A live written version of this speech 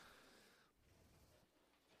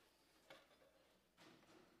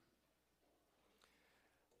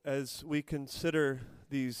as we consider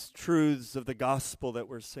these truths of the gospel that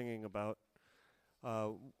we're singing about,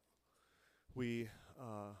 we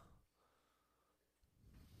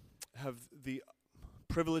have the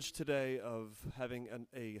privilege today of having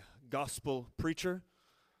a gospel preacher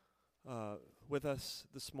with us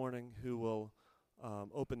this morning who will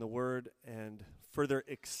open the Word and further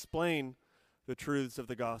explain the truths of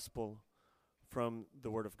the gospel from the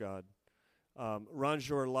Word of God.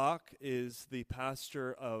 Ronjour Locke is the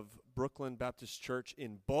pastor of Brooklyn Baptist Church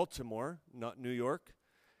in Baltimore, not New York.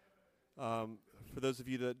 For those of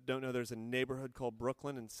you that don't know, there's a neighborhood called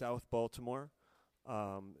Brooklyn in South Baltimore,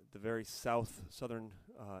 the very southern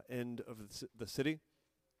end of the city.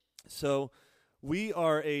 So we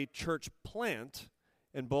are a church plant,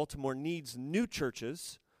 and Baltimore needs new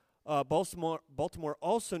churches. Baltimore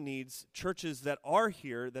also needs churches that are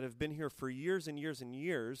here, that have been here for years and years and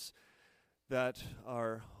years, that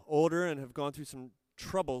are older and have gone through some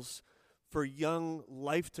troubles, for young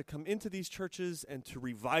life to come into these churches and to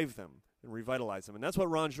revive them and revitalize them. And that's what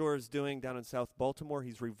Ronjour is doing down in South Baltimore.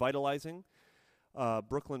 He's revitalizing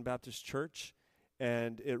Brooklyn Baptist Church,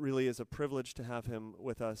 and it really is a privilege to have him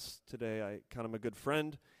with us today. I count him a good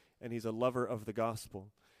friend, and he's a lover of the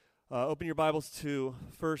gospel. Open your Bibles to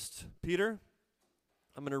 1 Peter.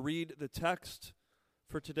 I'm going to read the text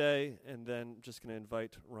for today, and then just going to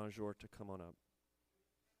invite Ronjour to come on up.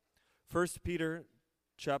 1 Peter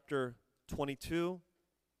chapter 22,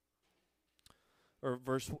 or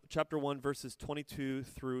chapter 1, verses 22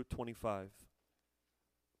 through 25.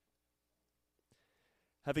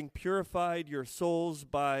 Having purified your souls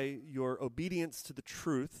by your obedience to the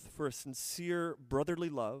truth for a sincere brotherly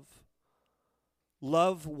love,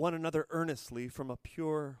 love one another earnestly from a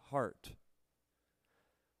pure heart.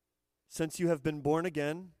 Since you have been born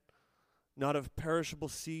again, not of perishable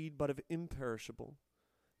seed, but of imperishable,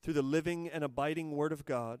 through the living and abiding Word of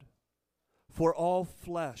God. For all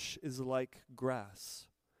flesh is like grass,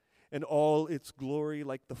 and all its glory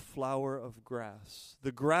like the flower of grass.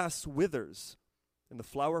 The grass withers, and the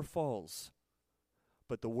flower falls,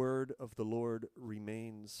 but the word of the Lord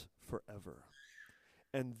remains forever.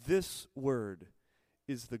 And this word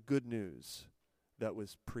is the good news that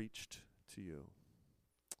was preached to you.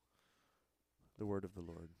 The word of the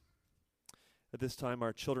Lord. At this time,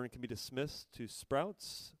 our children can be dismissed to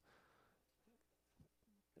Sprouts.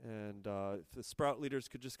 And if the Sprout leaders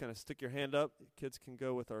could just kind of stick your hand up, kids can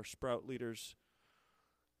go with our Sprout leaders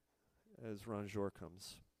as Ronjour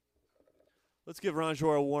comes. Let's give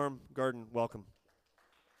Ronjour a warm garden welcome.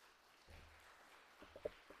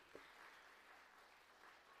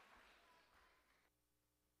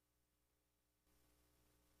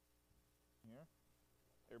 Here?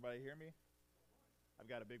 Everybody hear me? I've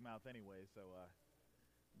got a big mouth anyway, so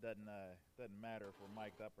doesn't matter if we're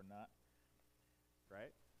mic'd up or not,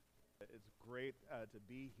 right? It's great to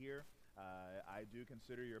be here. I do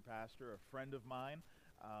consider your pastor a friend of mine.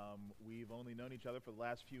 We've only known each other for the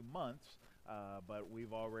last few months, but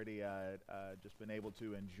we've already just been able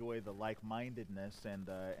to enjoy the like-mindedness and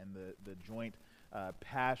the joint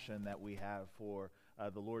passion that we have for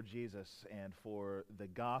the Lord Jesus and for the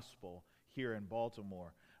gospel here in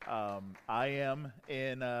Baltimore. I am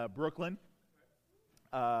in Brooklyn,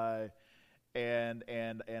 and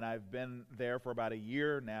I've been there for about a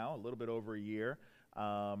year now, a little bit over a year,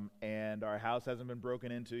 and our house hasn't been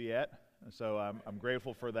broken into yet, so I'm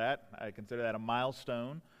grateful for that. I consider that a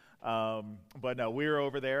milestone. But no, we're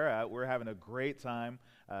over there. We're having a great time.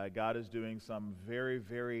 God is doing some very,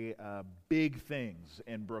 very big things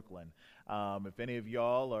in Brooklyn. If any of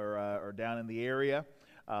y'all are down in the area,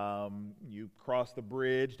 you cross the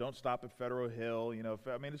bridge, don't stop at Federal Hill,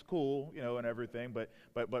 it's cool, and everything,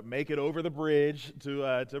 but make it over the bridge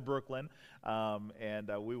to Brooklyn, and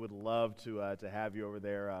we would love to have you over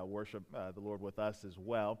there, worship the Lord with us as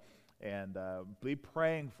well, and be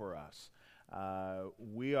praying for us.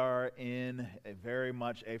 We are in very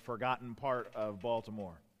much a forgotten part of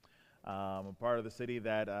Baltimore, a part of the city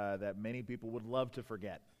that many people would love to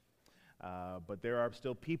forget, but there are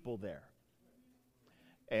still people there.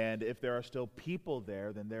 And if there are still people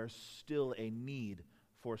there, then there's still a need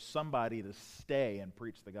for somebody to stay and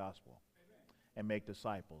preach the gospel and make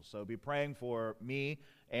disciples. So be praying for me,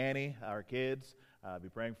 Annie, our kids. Be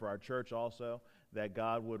praying for our church also, that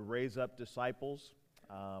God would raise up disciples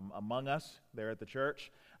among us there at the church.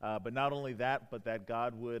 But not only that, but that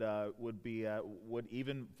God would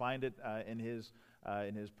even find it in His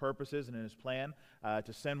purposes and in His plan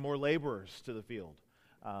to send more laborers to the field.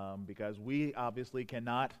 Because we obviously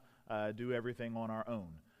cannot do everything on our own.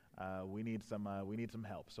 We need some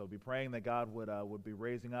help. So be praying that God would be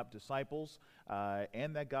raising up disciples,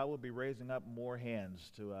 and that God would be raising up more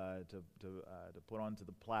hands to put onto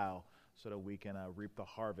the plow, so that we can reap the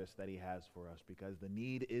harvest that He has for us. Because the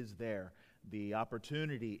need is there, the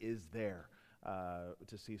opportunity is there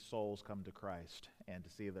to see souls come to Christ and to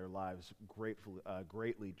see their lives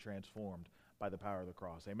greatly transformed by the power of the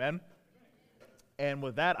cross. Amen. And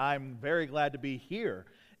with that, I'm very glad to be here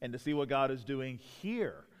and to see what God is doing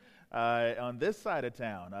here. On this side of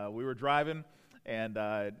town, we were driving, and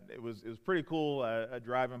it was pretty cool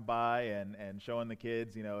driving by and showing the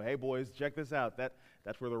kids, hey boys, check this out.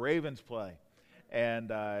 That's where the Ravens play,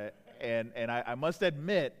 and I must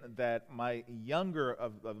admit that my younger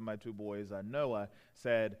of my two boys, Noah,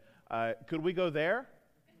 said, "Could we go there?"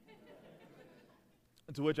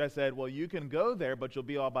 To which I said, "Well, you can go there, but you'll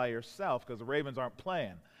be all by yourself because the Ravens aren't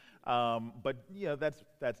playing." But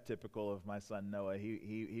that's typical of my son Noah.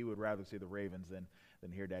 He would rather see the Ravens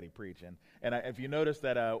than hear Daddy preach. And if you notice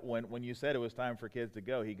that when you said it was time for kids to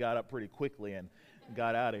go, he got up pretty quickly and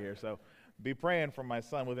got out of here. So be praying for my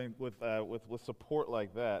son with support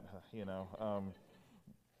like that,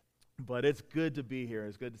 But it's good to be here.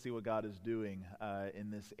 It's good to see what God is doing in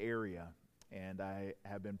this area. And I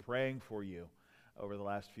have been praying for you over the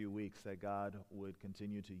last few weeks that God would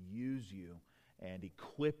continue to use you and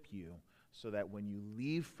equip you so that when you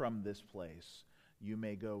leave from this place, you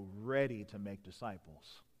may go ready to make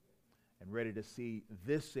disciples and ready to see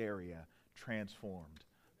this area transformed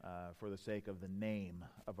for the sake of the name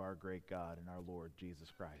of our great God and our Lord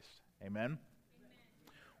Jesus Christ. Amen?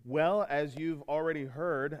 Well, as you've already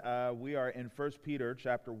heard, we are in 1 Peter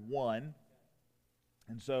chapter 1.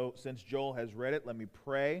 And so since Joel has read it, let me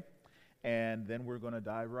pray, and then we're going to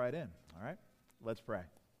dive right in. All right? Let's pray.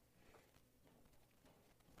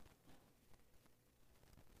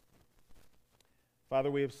 Father,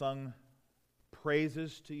 we have sung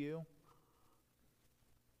praises to you.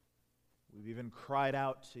 We've even cried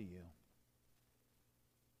out to you.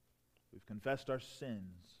 We've confessed our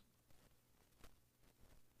sins.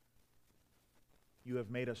 You have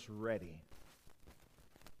made us ready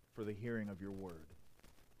for the hearing of your word.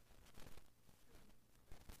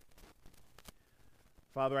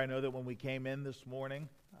 Father, I know that when we came in this morning,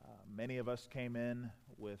 many of us came in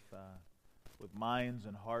with minds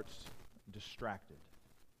and hearts distracted.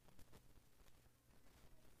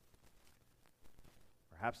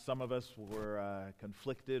 Perhaps some of us were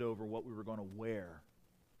conflicted over what we were going to wear.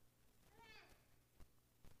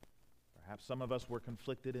 Perhaps some of us were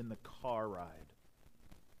conflicted in the car ride.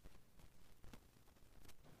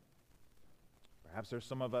 Perhaps there's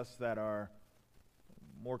some of us that are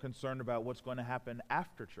more concerned about what's going to happen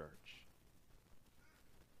after church.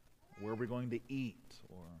 Where we're going to eat,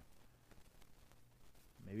 or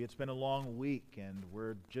maybe it's been a long week and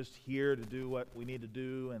we're just here to do what we need to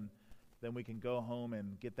do, and then we can go home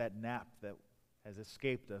and get that nap that has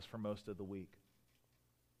escaped us for most of the week.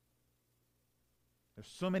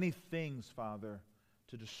 There's so many things, Father,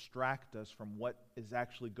 to distract us from what is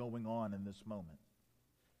actually going on in this moment.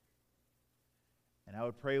 And I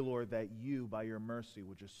would pray, Lord, that you, by your mercy,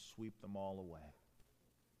 would just sweep them all away.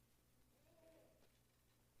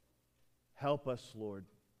 Help us, Lord,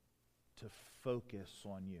 to focus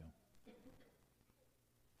on you.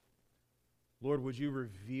 Lord, would you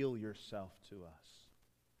reveal yourself to us?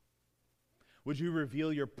 Would you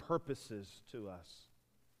reveal your purposes to us?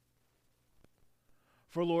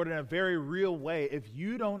 For, Lord, in a very real way, if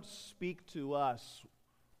you don't speak to us,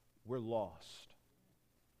 we're lost.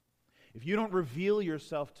 If you don't reveal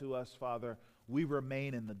yourself to us, Father, we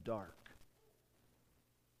remain in the dark.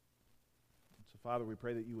 So, Father, we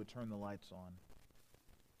pray that you would turn the lights on,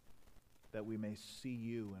 that we may see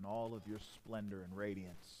you in all of your splendor and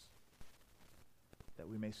radiance, that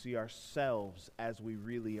we may see ourselves as we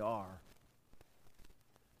really are,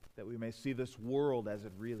 that we may see this world as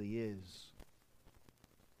it really is,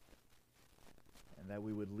 and that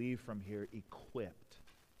we would leave from here equipped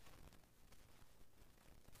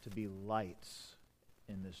to be lights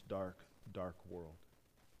in this dark, dark world.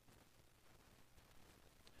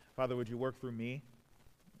 Father, would you work through me?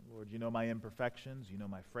 Lord, you know my imperfections. You know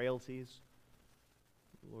my frailties.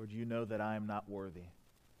 Lord, you know that I am not worthy.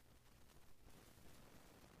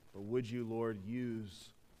 But would you, Lord, use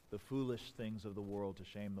the foolish things of the world to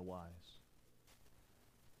shame the wise?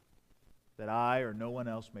 That I or no one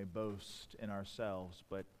else may boast in ourselves,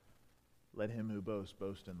 but let him who boasts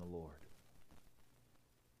boast in the Lord.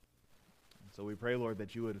 And so we pray, Lord,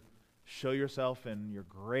 that you would show yourself in your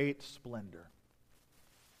great splendor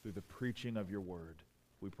through the preaching of your word.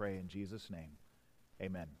 We pray in Jesus' name.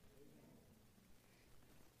 Amen.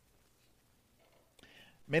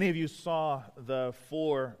 Many of you saw the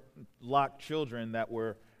 4 Locke children that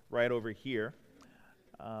were right over here.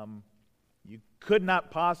 You could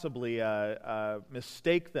not possibly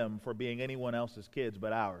mistake them for being anyone else's kids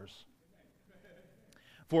but ours,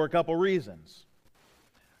 for a couple reasons.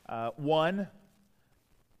 One,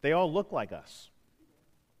 they all look like us.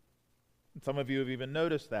 Some of you have even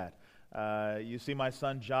noticed that. You see my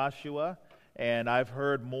son Joshua, and I've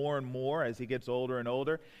heard more and more as he gets older and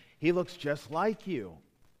older, he looks just like you.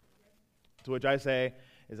 To which I say,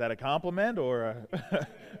 is that a compliment or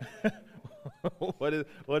what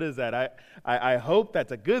is that? I hope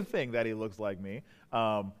that's a good thing that he looks like me.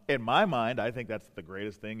 In my mind, I think that's the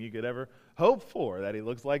greatest thing you could ever hope for, that he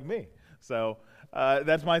looks like me. So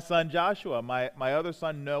that's my son Joshua. My other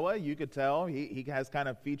son Noah, you could tell, he has kind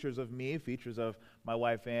of features of me, features of my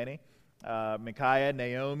wife Annie. Micaiah,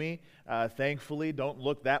 Naomi, thankfully don't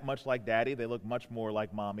look that much like Daddy. They look much more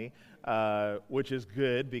like Mommy, which is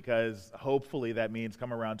good because hopefully that means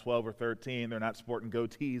come around 12 or 13, they're not sporting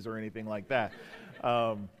goatees or anything like that.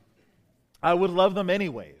 I would love them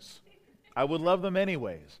anyways.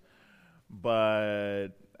 But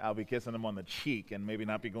I'll be kissing them on the cheek and maybe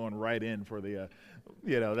not be going right in for the,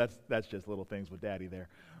 that's just little things with Daddy there.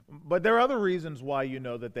 But there are other reasons why you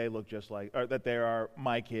know that they look just like, or that they are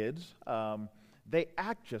my kids. They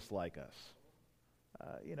act just like us.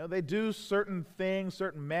 They do certain things,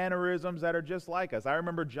 certain mannerisms that are just like us. I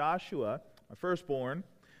remember Joshua, my firstborn,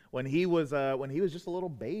 when he was just a little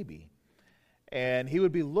baby, and he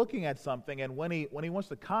would be looking at something, and when he wants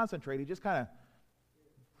to concentrate, he just kind of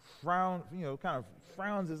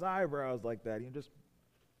frowns his eyebrows like that. He just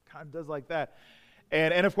kind of does like that,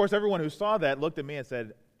 and of course everyone who saw that looked at me and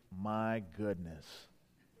said, "My goodness,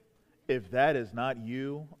 if that is not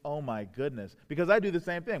you, oh my goodness." Because I do the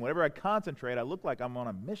same thing. Whenever I concentrate, I look like I'm on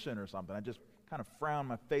a mission or something. I just kind of frown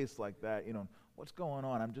my face like that. What's going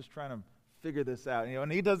on? I'm just trying to figure this out.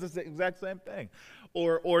 And he does the exact same thing.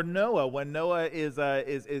 Or Noah, when Noah is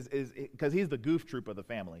because he's the goof troop of the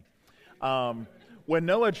family. When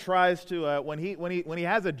Noah tries to, when he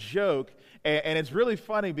has a joke, and it's really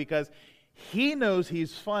funny because he knows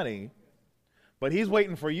he's funny, but he's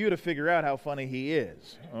waiting for you to figure out how funny he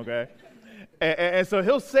is, okay? And so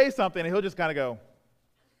he'll say something, and he'll just kind of go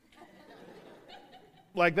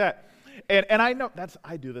like that. And I know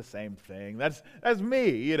I do the same thing. That's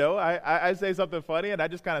me, I say something funny, and I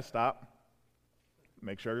just kind of stop,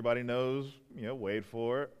 make sure everybody knows, wait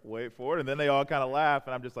for it, and then they all kind of laugh,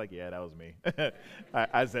 and I'm just like, yeah, that was me.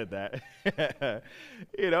 I said that.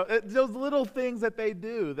 It's those little things that they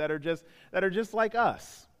do that are just like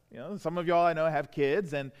us. Some of y'all I know have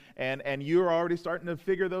kids, and you're already starting to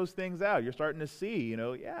figure those things out. You're starting to see,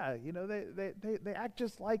 they act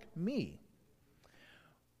just like me.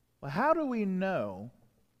 Well, how do we know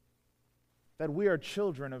that we are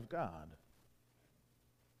children of God?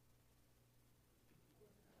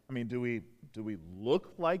 I mean, do we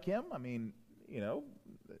look like Him? I mean, you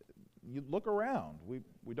look around. We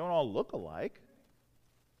don't all look alike.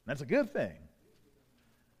 That's a good thing.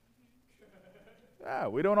 Yeah,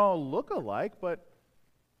 we don't all look alike, but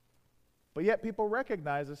yet people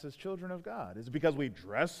recognize us as children of God. Is it because we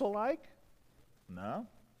dress alike? No.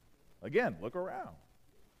 Again, look around.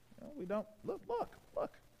 We don't look.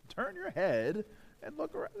 Turn your head and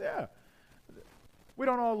look around. Yeah. We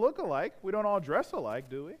don't all look alike. We don't all dress alike,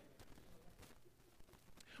 do we?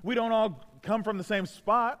 We don't all come from the same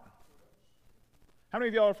spot. How many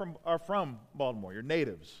of y'all are from Baltimore? You're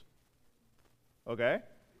natives. Okay?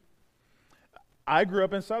 I grew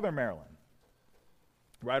up in southern Maryland,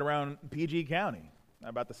 right around PG County,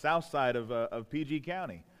 about the south side of PG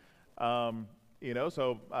County.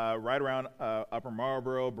 So right around Upper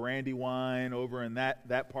Marlboro, Brandywine, over in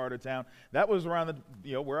that part of town. That was around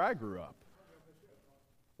where I grew up.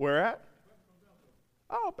 Where at?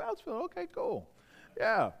 Oh, Boutsville. Okay, cool.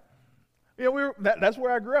 Yeah. That's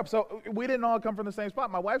where I grew up. So we didn't all come from the same spot.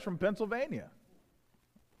 My wife's from Pennsylvania.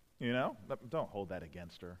 Don't hold that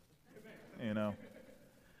against her.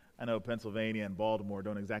 I know Pennsylvania and Baltimore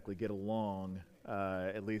don't exactly get along,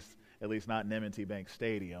 at least not in M&T Bank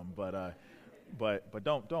Stadium, but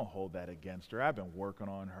don't hold that against her. I've been working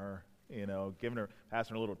on her,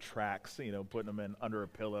 passing her little tracts, putting them in under a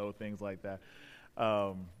pillow, things like that.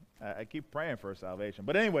 I keep praying for her salvation.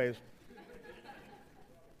 But anyways,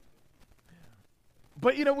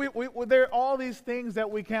 there are all these things that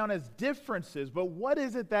we count as differences, but what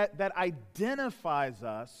is it that identifies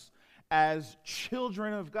us as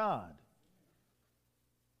children of God?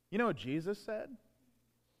 You know what Jesus said?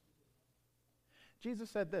 Jesus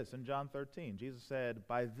said this in John 13. Jesus said,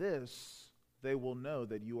 "By this they will know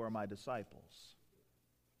that you are my disciples."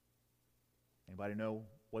 Anybody know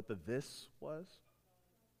what the this was?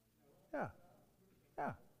 Yeah.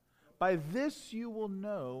 Yeah. By this they will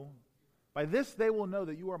know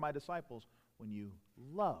that you are my disciples when you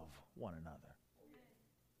love one another.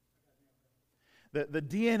 The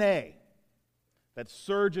DNA that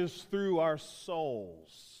surges through our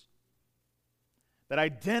souls, that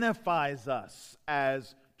identifies us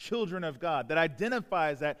as children of God, that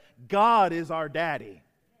identifies that God is our daddy,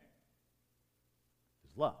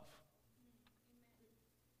 is love.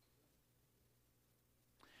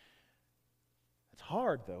 It's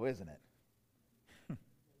hard, though, isn't it? I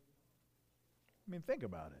mean, think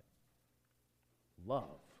about it.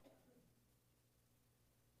 Love.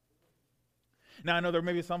 Now, I know there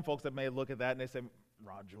may be some folks that may look at that and they say,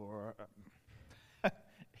 Ronjour,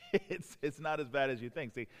 it's not as bad as you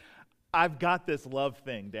think. See, I've got this love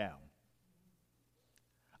thing down.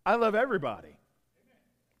 I love everybody.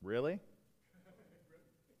 Really?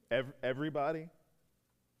 Everybody?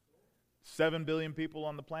 7 billion people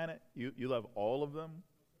on the planet? You love all of them?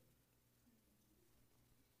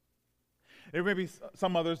 There may be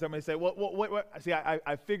some others that may say, well, wait. See,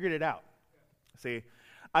 I figured it out. See,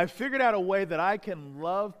 I figured out a way that I can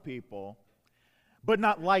love people, but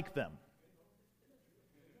not like them.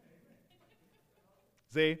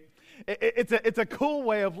 See, it's a cool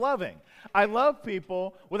way of loving. I love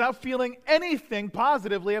people without feeling anything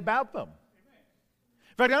positively about them.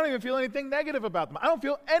 In fact, I don't even feel anything negative about them. I don't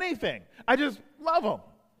feel anything. I just love them.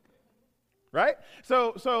 Right?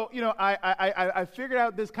 So you know, I figured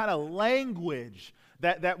out this kind of language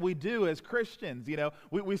that we do as Christians. You know,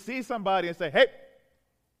 we see somebody and say, hey,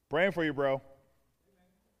 praying for you, bro.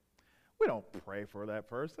 We don't pray for that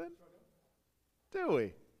person, do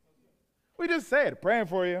we? We just say it, praying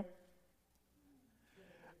for you.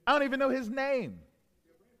 I don't even know his name.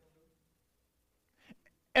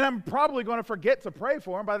 And I'm probably going to forget to pray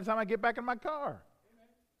for him by the time I get back in my car.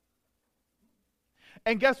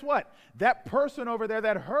 And guess what? That person over there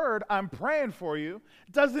that heard I'm praying for you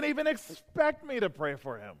doesn't even expect me to pray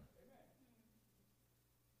for him.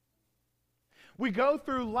 We go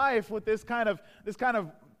through life with this kind of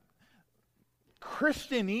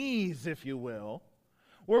Christianese, if you will,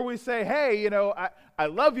 where we say, hey, you know, I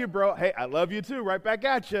love you, bro. Hey, I love you too, right back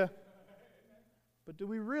at you. But do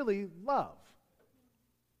we really love?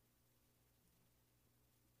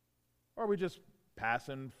 Or are we just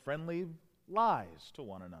passing friendly lies to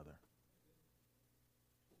one another?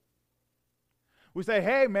 We say,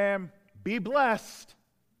 hey, man, be blessed.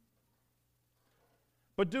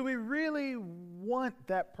 But do we really want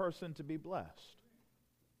that person to be blessed?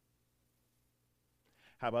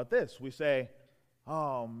 How about this? We say,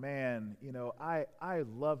 oh, man, you know, I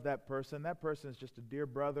love that person. That person is just a dear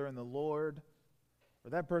brother in the Lord.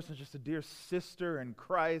 Or that person is just a dear sister in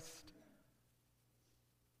Christ.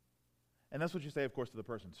 And that's what you say, of course, to the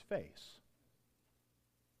person's face.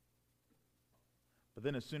 But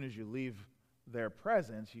then as soon as you leave their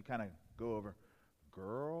presence, you kind of go over,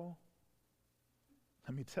 girl,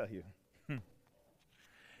 let me tell you,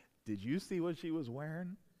 did you see what she was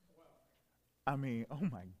wearing? I mean, oh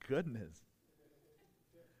my goodness.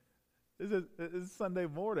 This is Sunday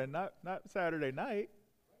morning, not Saturday night.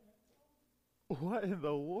 What in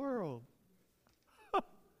the world? And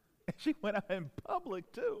she went out in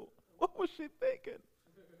public too. What was she thinking?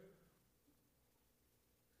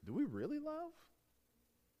 Do we really love?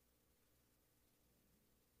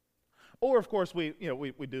 Or, of course, we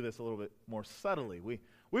do this a little bit more subtly. We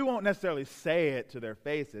won't necessarily say it to their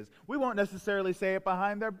faces. We won't necessarily say it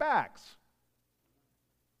behind their backs.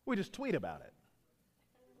 We just tweet about it.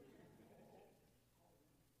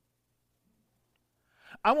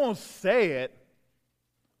 I won't say it,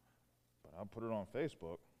 but I'll put it on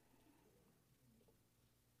Facebook.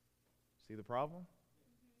 See the problem?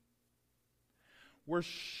 We're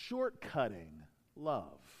shortcutting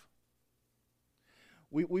love.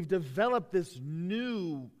 We've developed this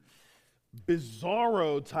new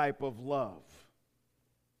bizarro type of love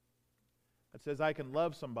that says I can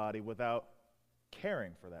love somebody without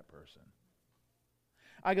caring for that person.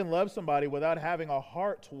 I can love somebody without having a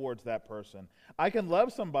heart towards that person. I can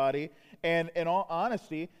love somebody, and in all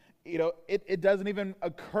honesty, you know, it doesn't even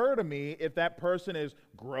occur to me if that person is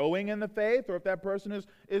growing in the faith or if that person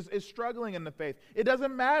is struggling in the faith. It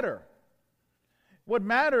doesn't matter. What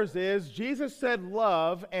matters is Jesus said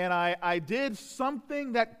love, and I did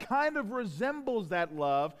something that kind of resembles that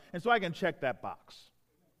love, and so I can check that box.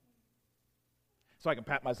 So I can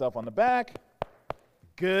pat myself on the back.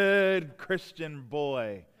 Good Christian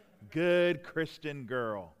boy. Good Christian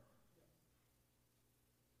girl.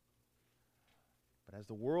 But has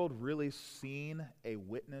the world really seen a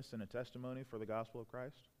witness and a testimony for the gospel of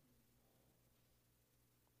Christ?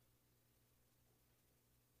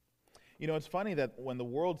 You know, it's funny that when the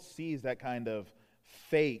world sees that kind of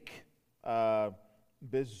fake,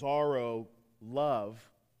 bizarro love,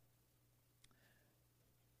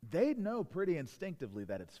 they know pretty instinctively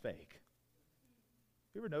that it's fake.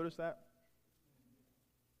 You ever notice that?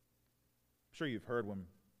 I'm sure you've heard when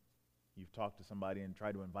you've talked to somebody and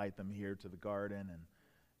tried to invite them here to the garden,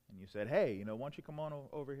 and you said, "Hey, you know, why don't you come on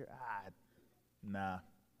over here?" Nah,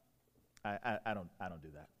 I don't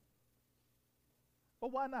do that. Well,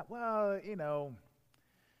 why not? Well, you know,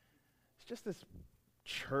 it's just this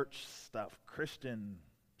church stuff, Christian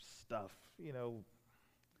stuff, you know.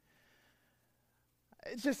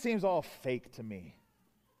 It just seems all fake to me.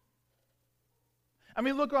 I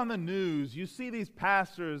mean, look on the news. You see these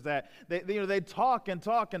pastors that they talk and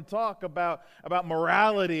talk and talk about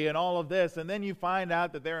morality and all of this, and then you find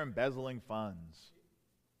out that they're embezzling funds.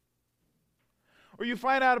 Or you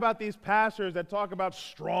find out about these pastors that talk about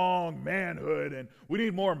strong manhood and we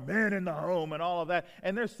need more men in the home and all of that,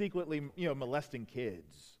 and they're secretly, molesting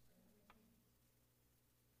kids.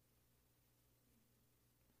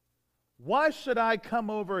 Why should I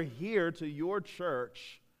come over here to your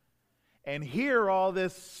church and hear all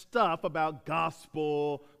this stuff about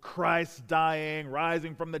gospel, Christ dying,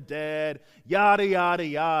 rising from the dead, yada, yada,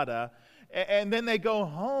 yada, and then they go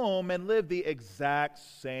home and live the exact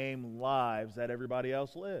same lives that everybody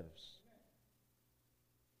else lives?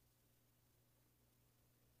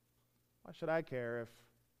 Why should I care if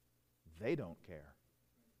they don't care?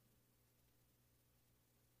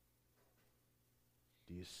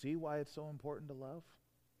 Do you see why it's so important to love?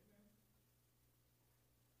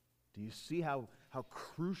 Do you see how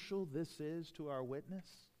crucial this is to our witness?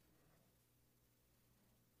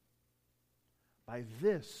 By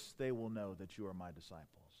this they will know that you are my disciples,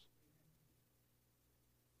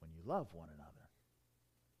 when you love one another.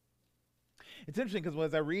 It's interesting because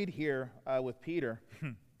as I read here with Peter,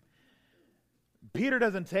 Peter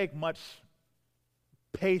doesn't take much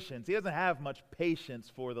patience. He doesn't have much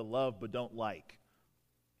patience for the love but don't like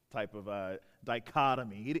type of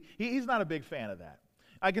dichotomy. He's not a big fan of that.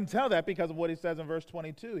 I can tell that because of what he says in verse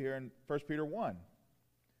 22 here in 1 Peter 1.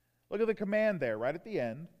 Look at the command there, right at the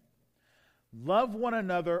end. Love one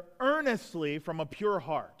another earnestly from a pure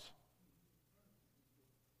heart.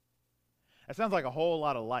 That sounds like a whole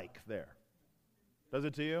lot of like there. Does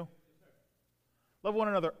it to you? Love one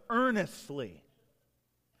another earnestly.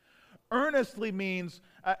 Earnestly means,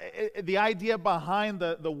 the idea behind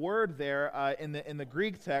the word there in the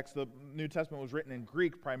Greek text, the New Testament was written in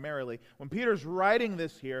Greek primarily. When Peter's writing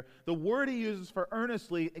this here, the word he uses for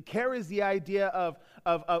earnestly, it carries the idea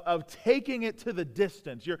of taking it to the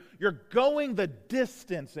distance. You're going the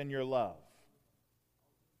distance in your love.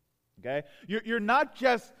 Okay? You're not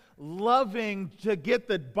just loving to get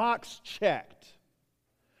the box checked,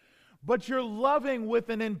 but you're loving with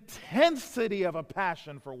an intensity of a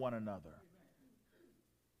passion for one another.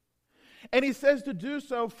 And he says to do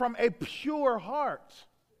so from a pure heart.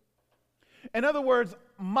 In other words,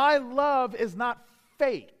 my love is not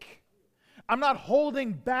fake. I'm not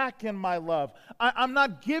holding back in my love. I'm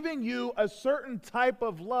not giving you a certain type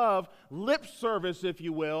of love, lip service, if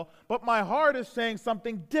you will, but my heart is saying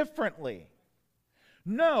something differently.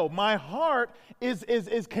 No, my heart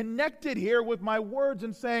is connected here with my words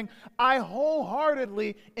and saying, I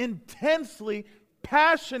wholeheartedly, intensely,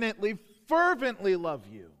 passionately, fervently love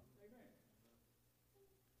you.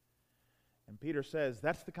 And Peter says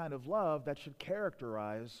that's the kind of love that should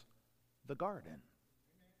characterize the garden.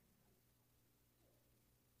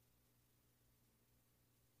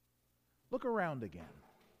 Look around again.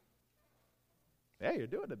 Hey, you're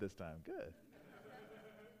doing it this time. Good.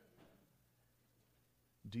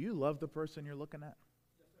 Do you love the person you're looking at?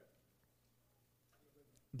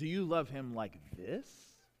 Do you love him like this?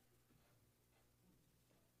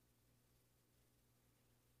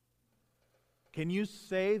 Can you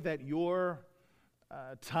say that your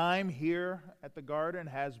time here at the garden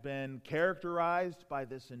has been characterized by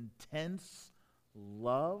this intense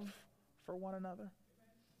love for one another?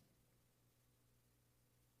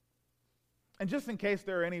 And just in case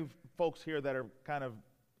there are any folks here that are kind of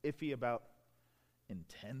iffy about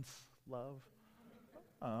intense love,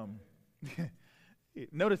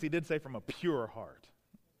 notice he did say from a pure heart.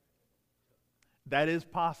 That is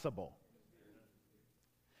possible.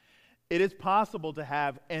 It is possible to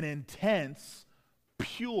have an intense,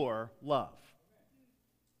 pure love.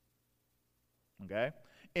 Okay?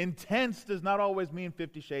 Intense does not always mean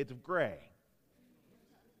 50 Shades of Gray.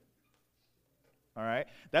 All right?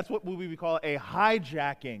 That's what we call a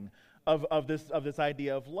hijacking of this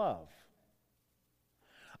idea of love.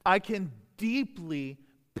 I can deeply,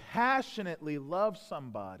 passionately love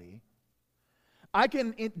somebody I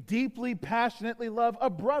can deeply, passionately love a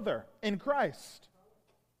brother in Christ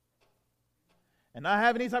and not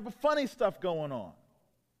have any type of funny stuff going on.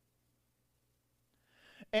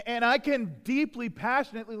 And I can deeply,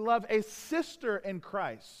 passionately love a sister in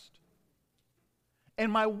Christ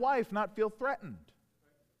and my wife not feel threatened.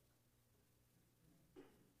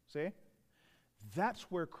 See? That's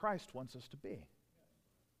where Christ wants us to be.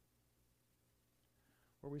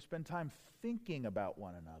 Where we spend time thinking about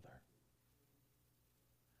one another.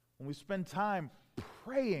 When we spend time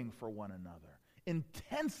praying for one another,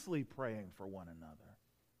 intensely praying for one another.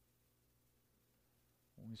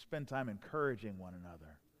 When we spend time encouraging one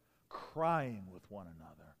another, crying with one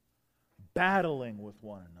another, battling with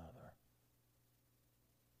one another.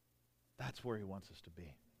 That's where he wants us to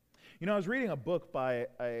be. You know, I was reading a book by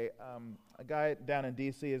a guy down in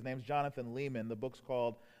D.C. His name's Jonathan Lehman. The book's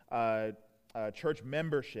called Church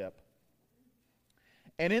Membership.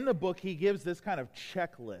 And in the book, he gives this kind of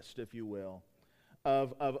checklist, if you will,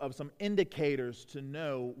 of some indicators to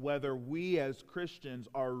know whether we as Christians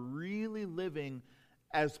are really living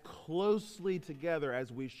as closely together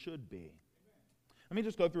as we should be. Let me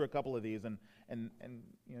just go through a couple of these, and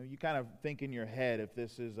you know, you kind of think in your head if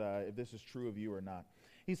this is true of you or not.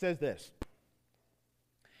 He says this: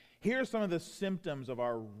 here are some of the symptoms of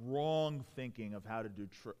our wrong thinking of how to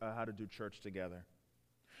do church together.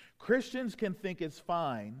 Christians can think it's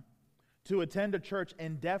fine to attend a church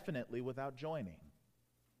indefinitely without joining.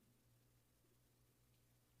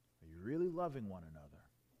 Are you really loving one another?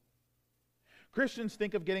 Christians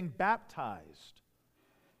think of getting baptized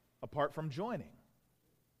apart from joining.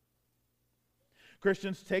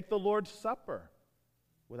 Christians take the Lord's Supper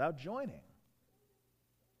without joining.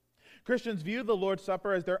 Christians view the Lord's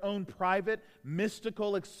Supper as their own private,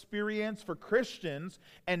 mystical experience for Christians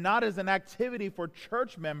and not as an activity for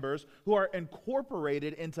church members who are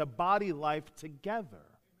incorporated into body life together.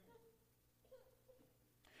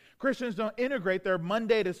 Christians don't integrate their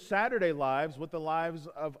Monday to Saturday lives with the lives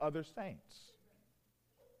of other saints.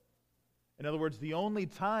 In other words, the only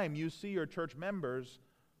time you see your church members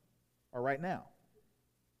are right now.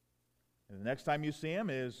 And the next time you see them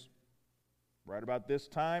is right about this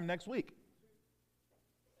time next week.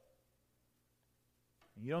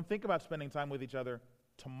 You don't think about spending time with each other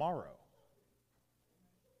tomorrow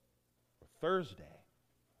or Thursday.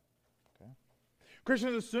 Okay?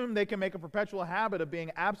 Christians assume they can make a perpetual habit of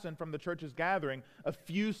being absent from the church's gathering a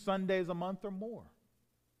few Sundays a month or more.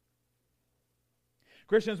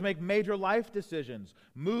 Christians make major life decisions,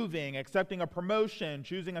 moving, accepting a promotion,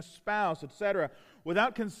 choosing a spouse, etc.,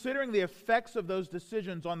 without considering the effects of those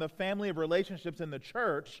decisions on the family of relationships in the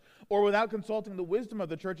church, or without consulting the wisdom of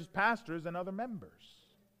the church's pastors and other members.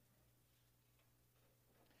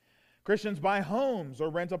 Christians buy homes or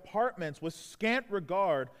rent apartments with scant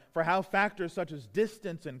regard for how factors such as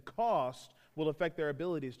distance and cost will affect their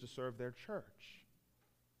abilities to serve their church.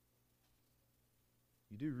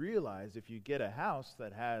 You do realize if you get a house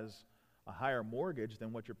that has a higher mortgage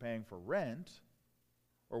than what you're paying for rent,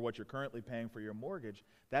 or what you're currently paying for your mortgage,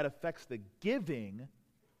 that affects the giving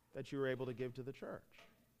that you were able to give to the church.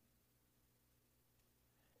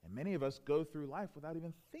 And many of us go through life without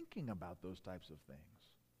even thinking about those types of things.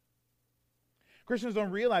 Christians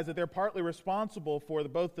don't realize that they're partly responsible for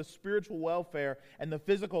both the spiritual welfare and the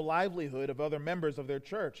physical livelihood of other members of their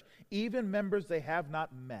church, even members they have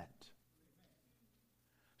not met.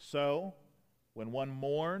 So, when one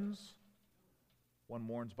mourns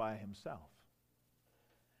by himself.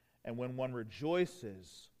 And when one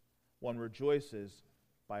rejoices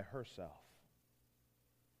by herself.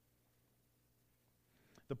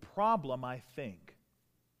 The problem, I think,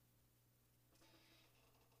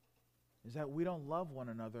 is that we don't love one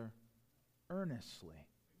another earnestly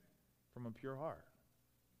from a pure heart.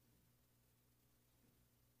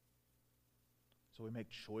 So we make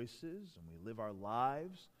choices and we live our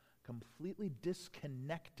lives completely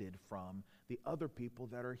disconnected from the other people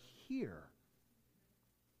that are here.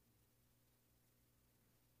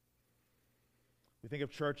 We think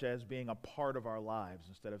of church as being a part of our lives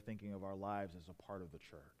instead of thinking of our lives as a part of the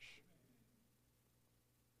church.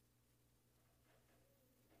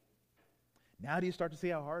 Now do you start to see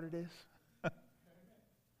how hard it is?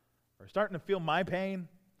 Or starting to feel my pain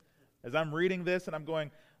as I'm reading this and I'm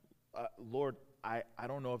going, Lord, I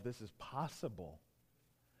don't know if this is possible.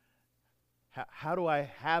 How do I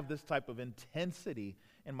have this type of intensity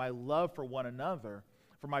in my love for one another,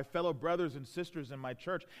 for my fellow brothers and sisters in my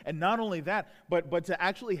church? And not only that, but to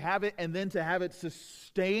actually have it and then to have it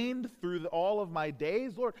sustained through all of my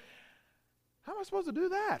days. Lord, how am I supposed to do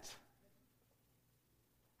that?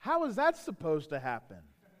 How is that supposed to happen?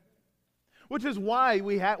 Which is why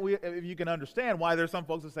if you can understand why there's some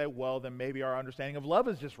folks that say, well, then maybe our understanding of love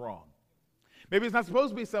is just wrong. Maybe it's not supposed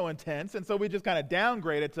to be so intense, and so we just kind of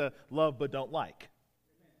downgrade it to love but don't like.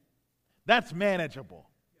 That's manageable.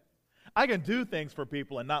 I can do things for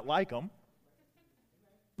people and not like them.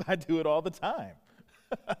 I do it all the time.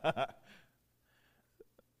 But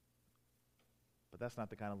that's not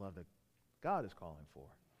the kind of love that God is calling for.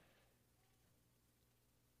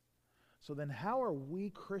 So then how are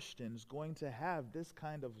we Christians going to have this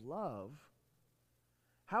kind of love?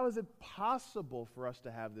 How is it possible for us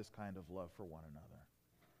to have this kind of love for one another?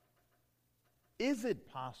 Is it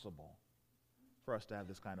possible for us to have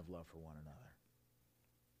this kind of love for one another?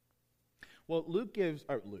 Well,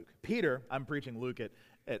 Peter, I'm preaching Luke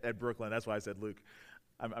at Brooklyn. That's why I said Luke.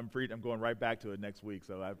 I'm going right back to it next week,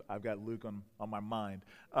 so I've got Luke on my mind.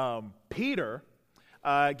 Peter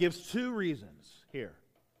gives two reasons here.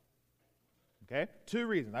 Okay? Two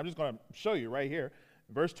reasons. I'm just going to show you right here.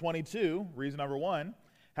 Verse 22, reason number 1,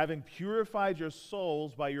 having purified your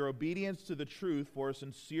souls by your obedience to the truth for a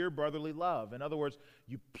sincere brotherly love. In other words,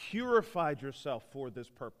 you purified yourself for this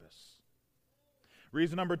purpose.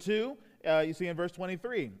 Reason number 2, you see in verse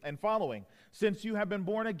 23 and following. Since you have been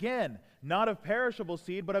born again, not of perishable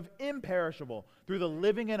seed, but of imperishable, through the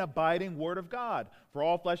living and abiding word of God. For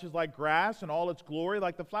all flesh is like grass, and all its glory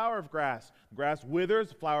like the flower of grass. The grass withers,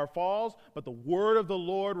 the flower falls, but the word of the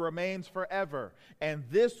Lord remains forever. And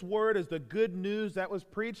this word is the good news that was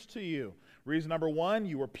preached to you. Reason number 1,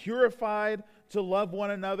 you were purified to love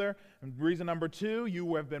one another. And reason number 2,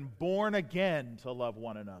 you have been born again to love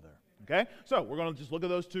one another. Okay? So we're going to just look at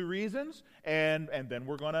those two reasons, and then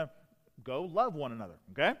we're going to go love one another.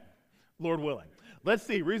 Okay? Lord willing. Let's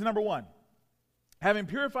see. Reason number 1. Having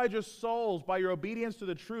purified your souls by your obedience to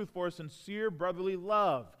the truth for a sincere brotherly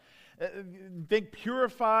love. You think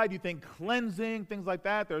purified, you think cleansing, things like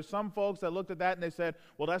that. There are some folks that looked at that and they said,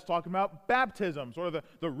 well, that's talking about baptism, sort of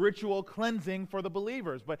the ritual cleansing for the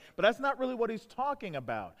believers. But that's not really what he's talking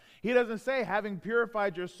about. He doesn't say having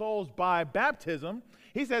purified your souls by baptism.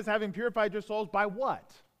 He says having purified your souls by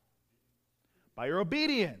what? By your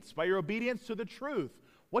obedience to the truth.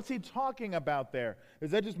 What's he talking about there?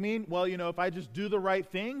 Does that just mean, well, if I just do the right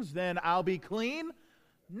things, then I'll be clean?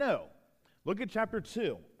 No. Look at chapter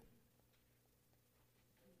 2.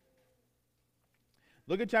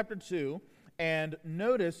 Look at chapter 2 and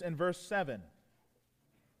notice in verse 7.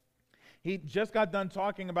 He just got done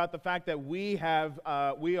talking about the fact that we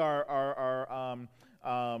are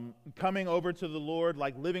coming over to the Lord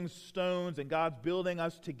like living stones, and God's building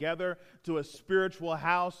us together to a spiritual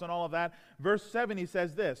house and all of that. Verse 7, he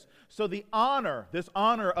says this, so this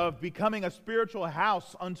honor of becoming a spiritual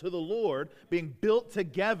house unto the Lord, being built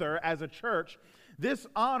together as a church, this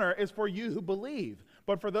honor is for you who believe.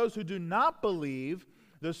 But for those who do not believe,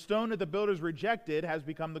 the stone that the builders rejected has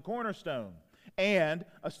become the cornerstone, and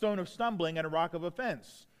a stone of stumbling and a rock of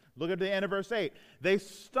offense. Look at the end of verse 8. They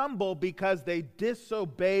stumble because they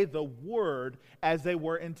disobey the word as they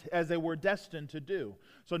were destined to do.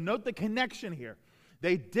 So note the connection here.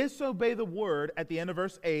 They disobey the word at the end of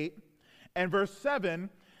verse 8, and verse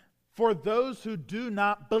 7, for those who do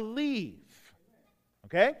not believe.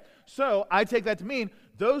 Okay? So I take that to mean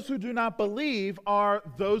those who do not believe are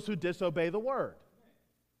those who disobey the word.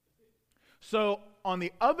 So on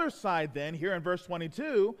the other side then, here in verse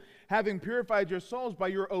 22, having purified your souls by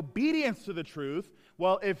your obedience to the truth,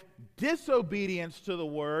 well, if disobedience to the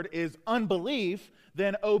word is unbelief,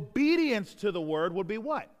 then obedience to the word would be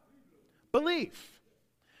what? Belief.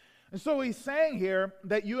 And so he's saying here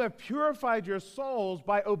that you have purified your souls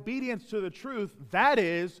by obedience to the truth. That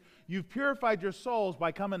is, you've purified your souls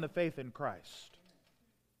by coming to faith in Christ.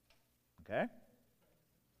 Okay?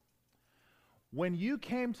 When you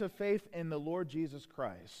came to faith in the Lord Jesus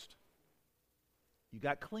Christ, you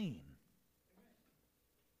got clean.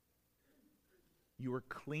 You were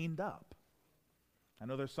cleaned up. I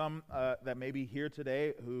know there's some that may be here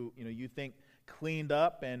today who, you think cleaned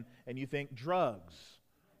up and you think drugs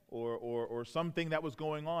or something that was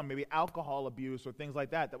going on, maybe alcohol abuse or things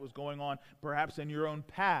like that was going on perhaps in your own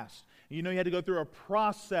past. You had to go through a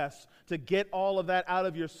process to get all of that out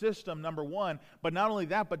of your system, number one. But not only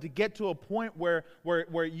that, but to get to a point where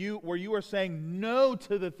you were saying no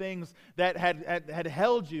to the things that had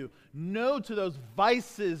held you, no to those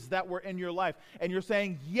vices that were in your life, and you're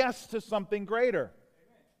saying yes to something greater.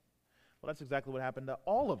 Well, that's exactly what happened to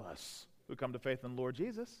all of us who come to faith in the Lord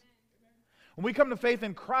Jesus. When we come to faith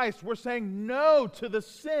in Christ, we're saying no to the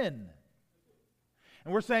sin.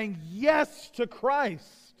 And we're saying yes to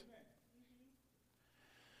Christ.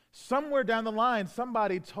 Somewhere down the line,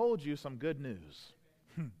 somebody told you some good news.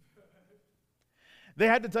 They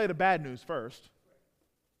had to tell you the bad news first.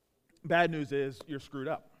 Bad news is you're screwed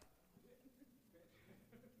up.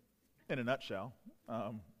 In a nutshell.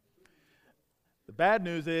 The bad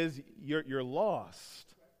news is you're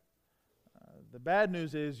lost. The bad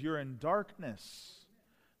news is you're in darkness.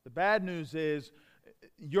 The bad news is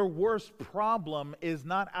your worst problem is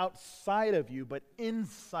not outside of you, but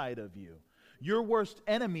inside of you. Your worst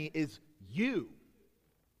enemy is you.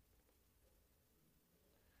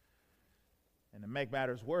 And to make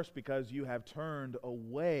matters worse, because you have turned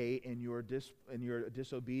away in your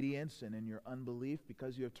disobedience and in your unbelief,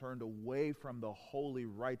 because you have turned away from the holy,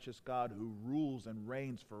 righteous God who rules and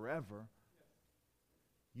reigns forever,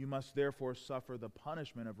 you must therefore suffer the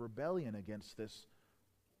punishment of rebellion against this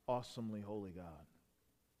awesomely holy God.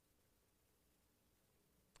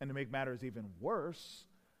 And to make matters even worse,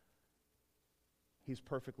 He's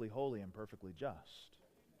perfectly holy and perfectly just.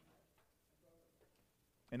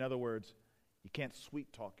 In other words, you can't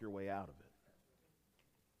sweet talk your way out of it.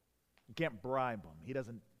 You can't bribe him. He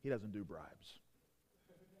doesn't do bribes.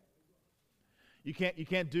 You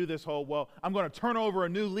can't do this whole, well, I'm going to turn over a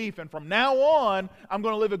new leaf and from now on, I'm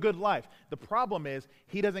going to live a good life. The problem is,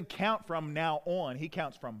 he doesn't count from now on. He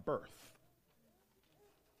counts from birth.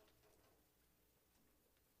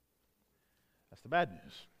 That's the bad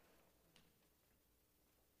news.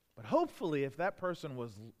 But hopefully, if that person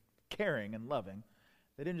was caring and loving,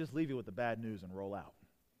 they didn't just leave you with the bad news and roll out.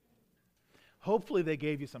 Hopefully they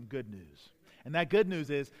gave you some good news. And that good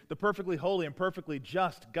news is the perfectly holy and perfectly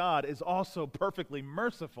just God is also perfectly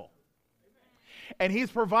merciful. And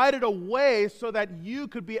He's provided a way so that you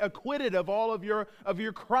could be acquitted of all of your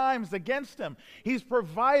crimes against Him. He's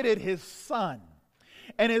provided His Son.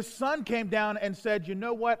 And His Son came down and said, you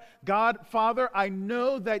know what, God, Father, I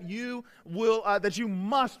know that you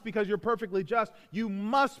must, because you're perfectly just, you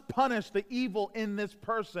must punish the evil in this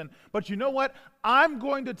person. But you know what? I'm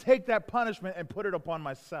going to take that punishment and put it upon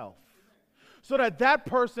myself. So that that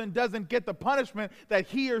person doesn't get the punishment that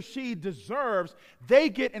he or she deserves. They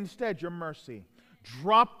get instead your mercy.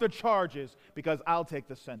 Drop the charges because I'll take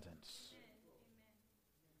the sentence.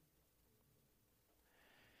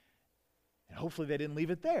 And hopefully they didn't leave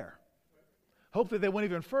it there. Hopefully they went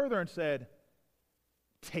even further and said,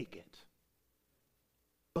 take it.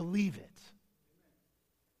 Believe it.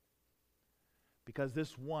 Because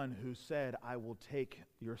this one who said, I will take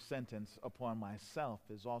your sentence upon myself,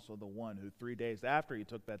 is also the one who 3 days after he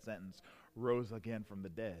took that sentence, rose again from the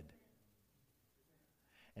dead.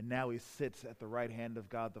 And now he sits at the right hand of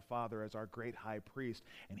God the Father as our great high priest,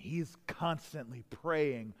 and he's constantly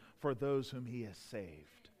praying for those whom he has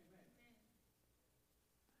saved.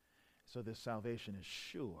 So this salvation is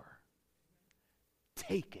sure.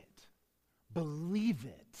 Take it. Believe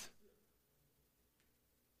it.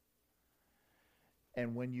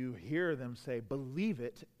 And when you hear them say, believe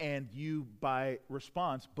it, and you, by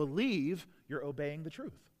response, believe, you're obeying the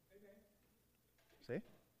truth. See?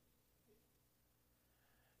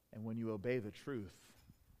 And when you obey the truth,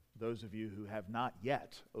 those of you who have not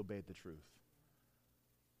yet obeyed the truth,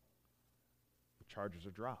 the charges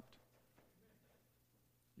are dropped.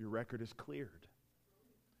 Your record is cleared.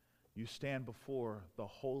 You stand before the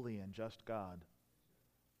holy and just God,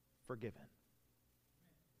 forgiven.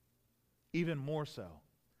 Even more so,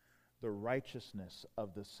 the righteousness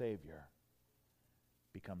of the Savior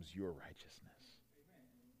becomes your righteousness.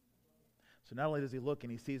 So not only does he look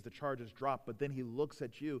and he sees the charges drop, but then he looks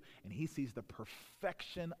at you and he sees the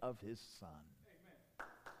perfection of his Son.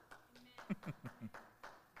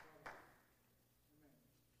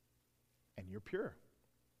 And you're pure.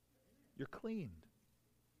 You're cleaned.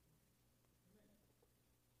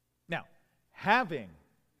 Now,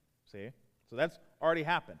 so that's already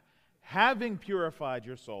happened. Having purified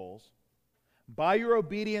your souls by your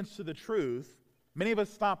obedience to the truth, many of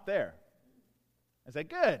us stop there and say,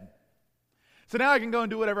 good. So now I can go and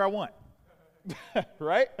do whatever I want.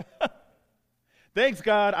 Right? Thanks,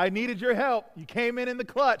 God. I needed your help. You came in the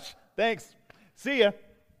clutch. Thanks. See ya. Is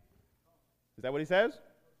that what he says?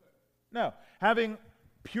 No. Having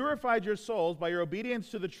purified your souls by your obedience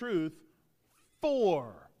to the truth,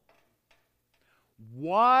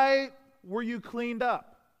 why were you cleaned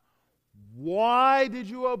up? Why did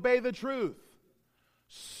you obey the truth?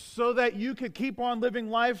 So that you could keep on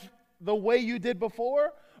living life the way you did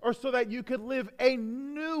before, or so that you could live a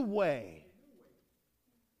new way?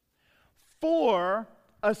 For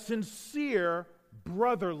a sincere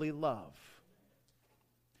brotherly love.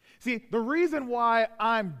 See, the reason why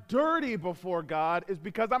I'm dirty before God is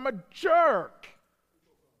because I'm a jerk.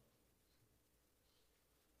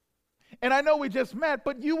 And I know we just met,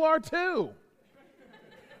 but you are too.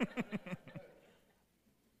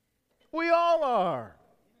 We all are.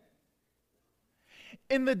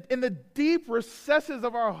 In the deep recesses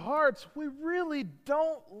of our hearts, we really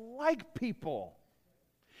don't like people.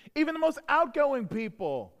 Even the most outgoing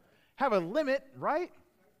people have a limit, right?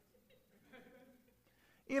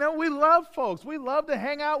 You know, we love folks. We love to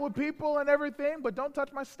hang out with people and everything, but don't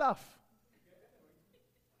touch my stuff.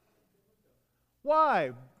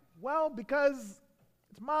 Why? Well, because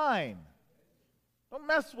it's mine. Don't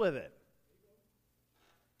mess with it.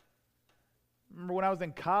 Remember when I was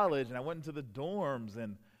in college and I went into the dorms,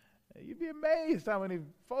 and you'd be amazed how many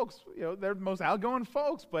folks, you know, they're the most outgoing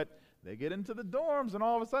folks, but they get into the dorms and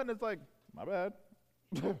all of a sudden it's like, my bad.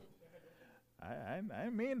 I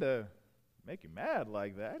didn't mean to make you mad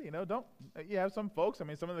like that. You know, you have some folks, I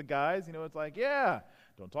mean, some of the guys, you know, it's like, yeah,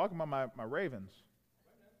 don't talk about my Ravens.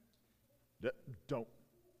 Don't.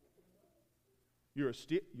 You're a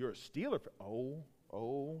Steeler.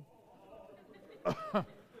 Oh.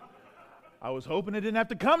 I was hoping it didn't have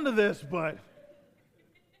to come to this, but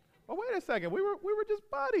wait a second. We were just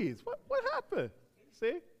buddies. What happened?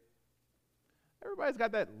 See? Everybody's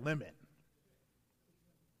got that limit.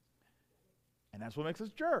 And that's what makes us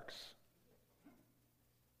jerks.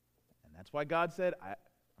 And that's why God said, I'm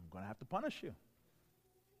going to have to punish you.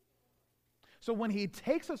 So when he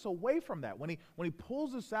takes us away from that, when he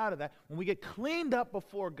pulls us out of that, when we get cleaned up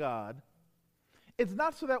before God, it's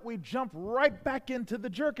not so that we jump right back into the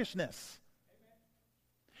jerkishness.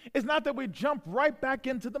 It's not that we jump right back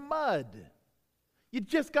into the mud. You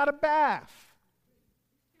just got a bath.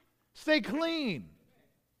 Stay clean.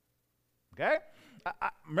 Okay?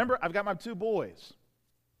 Remember, I've got my 2 boys.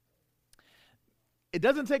 It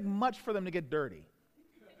doesn't take much for them to get dirty.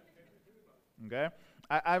 Okay?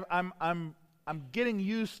 I'm getting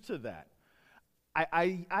used to that.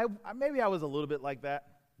 I maybe I was a little bit like that.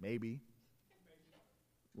 Maybe.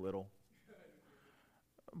 Little.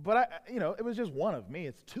 But it was just one of me.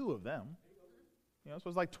 It's 2 of them. You know, so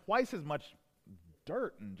it's like twice as much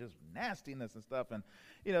dirt and just nastiness and stuff. And,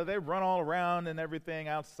 you know, they run all around and everything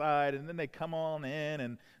outside, and then they come on in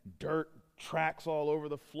and dirt tracks all over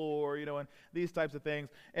the floor, you know, and these types of things.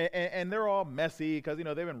 And they're all messy because, you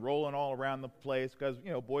know, they've been rolling all around the place because,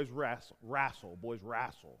 you know, boys wrestle,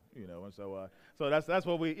 you know. And so that's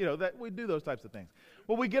what we, you know, that we do those types of things.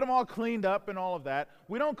 Well, we get them all cleaned up and all of that.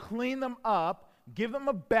 We don't clean them up, give them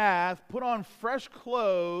a bath, put on fresh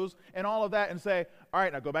clothes and all of that and say, all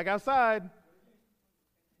right, now go back outside.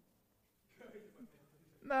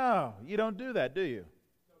 No, you don't do that, do you?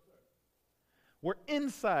 We're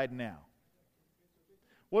inside now.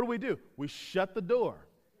 What do? We shut the door.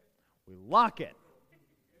 We lock it.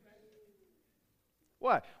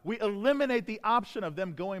 What? We eliminate the option of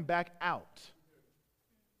them going back out.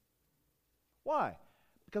 Why?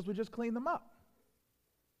 Because we just clean them up.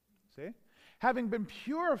 See? Having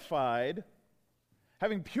purified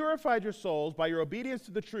your souls by your obedience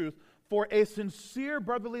to the truth for a sincere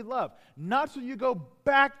brotherly love. Not so you go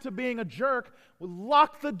back to being a jerk. We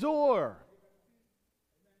lock the door.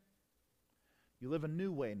 You live a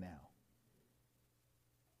new way now.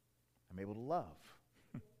 I'm able to love.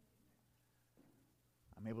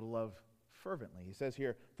 I'm able to love fervently. He says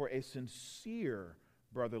here, for a sincere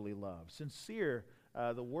brotherly love. Sincere,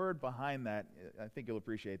 the word behind that, I think you'll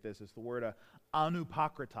appreciate this, is the word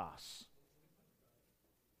anupakritos.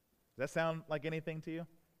 Does that sound like anything to you?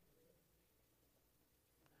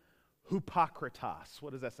 Hypokritos.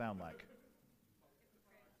 What does that sound like?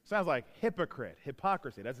 Sounds like hypocrite,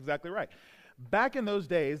 hypocrisy. That's exactly right. Back in those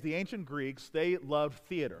days, the ancient Greeks, they loved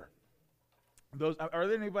theater. Are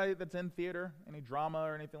there anybody that's in theater? Any drama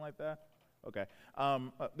or anything like that? Okay.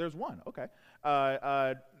 There's one. Okay.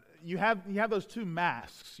 You have those 2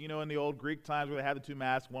 masks, you know, in the old Greek times where they had the 2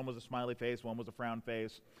 masks. One was a smiley face, one was a frown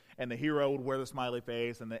face. And the hero would wear the smiley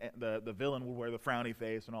face, and the villain would wear the frowny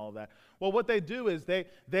face and all of that. Well, what they do is they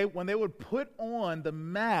when they would put on the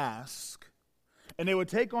mask, and they would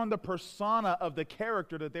take on the persona of the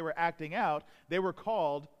character that they were acting out, they were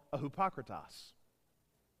called a hypokritos,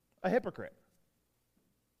 a hypocrite.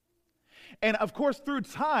 And of course, through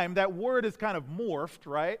time, that word is kind of morphed,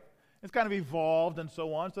 right? It's kind of evolved and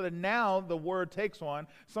so on, so that now the word takes on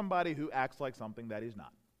somebody who acts like something that he's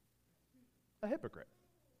not. A hypocrite.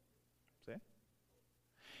 See?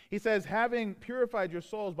 He says, having purified your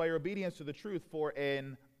souls by your obedience to the truth for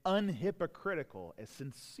an unhypocritical, a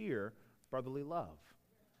sincere brotherly love.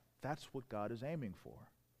 That's what God is aiming for.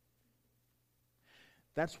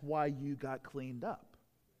 That's why you got cleaned up.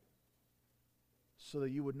 So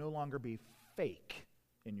that you would no longer be fake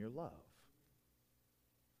in your love.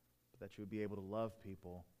 But that you would be able to love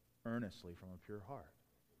people earnestly from a pure heart.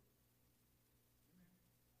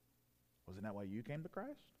 Wasn't that why you came to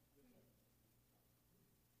Christ?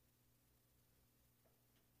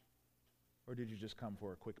 Or did you just come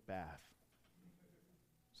for a quick bath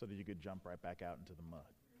so that you could jump right back out into the mud?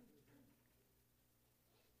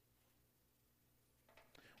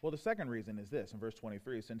 Well, the second reason is this, in verse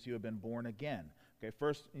 23, since you have been born again. Okay,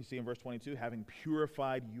 first you see in verse 22, having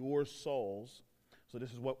purified your souls. So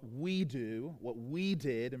this is what we do, what we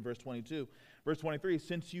did in verse 22. Verse 23,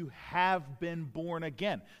 since you have been born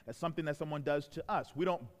again. That's something that someone does to us. We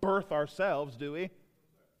don't birth ourselves, do we?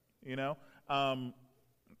 You know?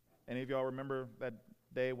 Any of y'all remember that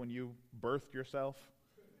day when you birthed yourself?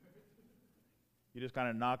 You just kind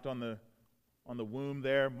of knocked on the womb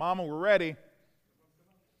there. Mama, we're ready.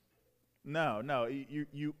 No,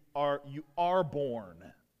 you are born.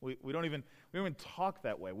 We don't even talk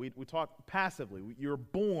that way. We talk passively. You're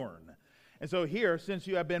born. And so here, since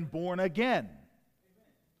you have been born again,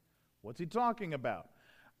 what's he talking about?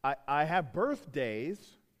 I have birthdays.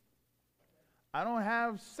 I don't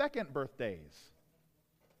have second birthdays.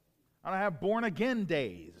 I don't have born again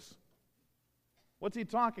days. What's he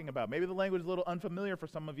talking about? Maybe the language is a little unfamiliar for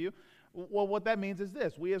some of you. Well, what that means is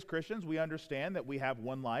this. We as Christians, we understand that we have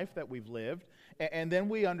one life that we've lived, and then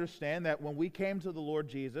we understand that when we came to the Lord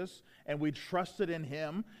Jesus and we trusted in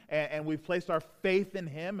Him, and we've placed our faith in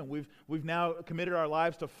Him, and we've now committed our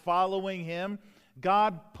lives to following Him,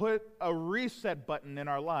 God put a reset button in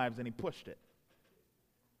our lives, and He pushed it.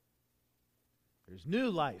 There's new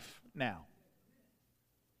life now.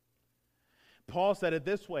 Paul said it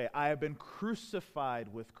this way, I have been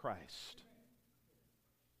crucified with Christ.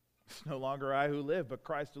 It's no longer I who live, but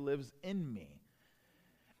Christ who lives in me.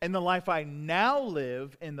 And the life I now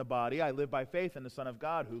live in the body, I live by faith in the Son of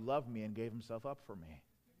God who loved me and gave Himself up for me.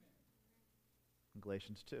 In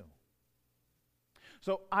Galatians 2.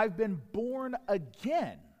 So I've been born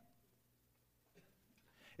again.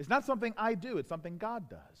 It's not something I do, it's something God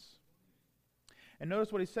does. And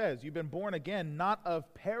notice what he says, you've been born again, not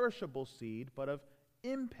of perishable seed, but of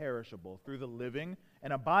imperishable, through the living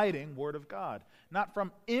and abiding Word of God. Not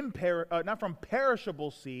from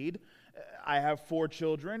perishable seed. I have 4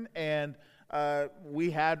 children, and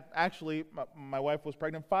we had, actually, my wife was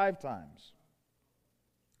pregnant 5 times.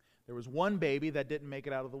 There was one baby that didn't make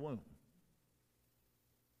it out of the womb.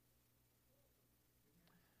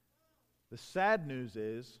 The sad news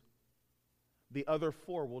is, the other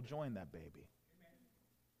 4 will join that baby.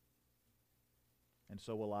 And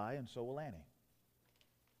so will I, and so will Annie.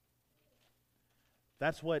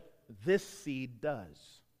 That's what this seed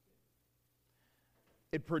does.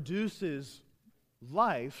 It produces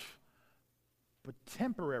life, but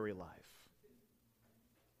temporary life.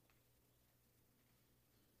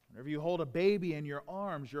 Whenever you hold a baby in your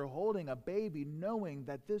arms, you're holding a baby knowing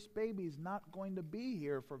that this baby is not going to be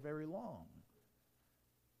here for very long.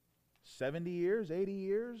 70 years, 80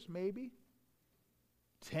 years, maybe.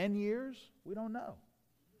 10 years, we don't know.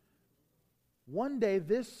 One day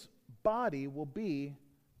this body will be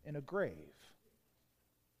in a grave.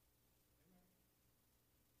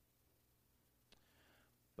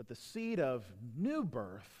 But the seed of new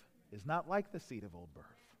birth is not like the seed of old birth.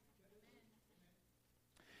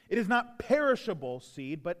 It is not perishable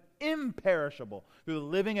seed, but imperishable through the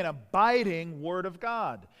living and abiding Word of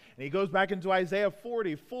God. And he goes back into Isaiah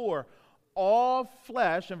 44. All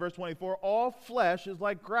flesh, in verse 24, all flesh is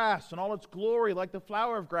like grass, and all its glory like the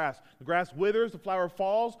flower of grass. The grass withers, the flower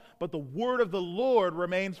falls, but the word of the Lord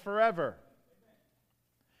remains forever.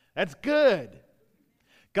 That's good.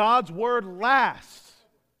 God's word lasts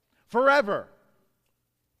forever.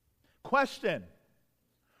 Question: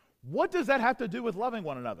 what does that have to do with loving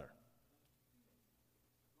one another?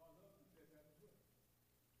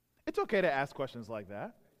 It's okay to ask questions like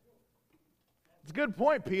that. It's a good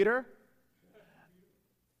point, Peter.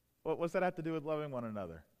 What's that have to do with loving one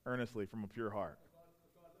another earnestly from a pure heart?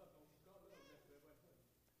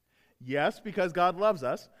 Yes, because God loves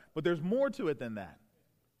us, but there's more to it than that.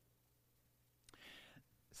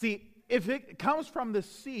 See, if it comes from the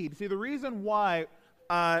seed, the reason why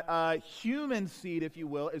human seed, if you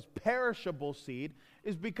will, is perishable seed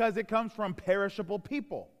is because it comes from perishable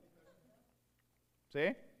people.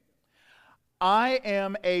 See? I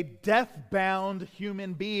am a death-bound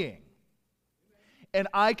human being. And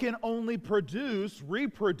I can only reproduce,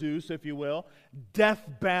 if you will,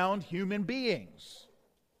 death-bound human beings.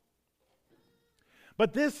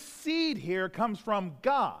 But this seed here comes from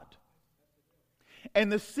God. And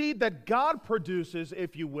the seed that God produces,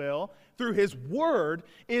 if you will, through His Word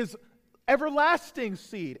is everlasting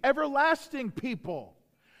seed, everlasting people.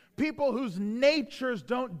 People whose natures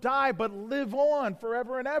don't die but live on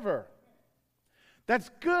forever and ever. That's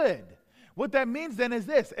good. What that means then is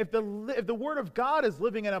this: if the Word of God is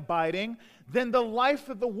living and abiding, then the life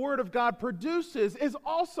that the Word of God produces is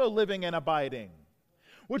also living and abiding.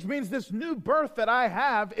 Which means this new birth that I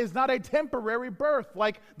have is not a temporary birth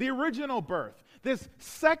like the original birth. This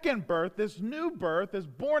second birth, this new birth, this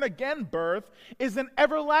born-again birth, is an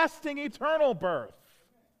everlasting, eternal birth.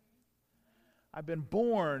 I've been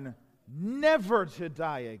born never to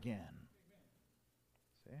die again.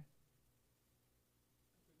 See?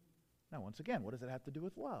 Now, once again, what does it have to do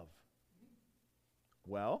with love?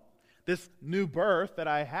 Well, this new birth that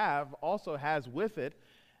I have also has with it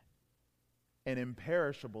an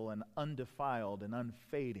imperishable and undefiled and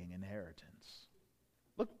unfading inheritance.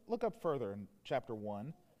 Look up further in chapter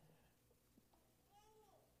 1.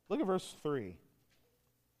 Look at verse 3.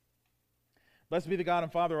 Blessed be the God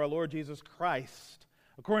and Father of our Lord Jesus Christ.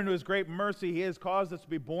 According to his great mercy, he has caused us to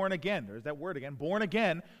be born again. There's that word again. Born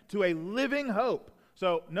again to a living hope.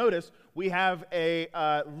 So notice, we have a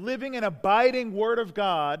living and abiding Word of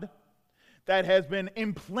God that has been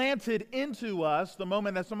implanted into us the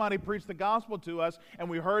moment that somebody preached the gospel to us and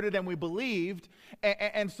we heard it and we believed.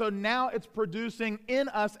 And so now it's producing in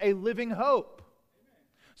us a living hope.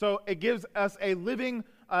 So it gives us a living,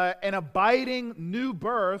 an abiding new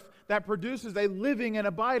birth that produces a living and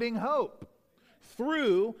abiding hope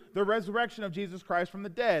through the resurrection of Jesus Christ from the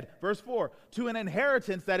dead. Verse 4, to an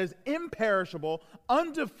inheritance that is imperishable,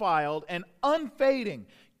 undefiled, and unfading,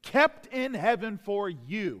 kept in heaven for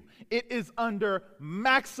you. It is under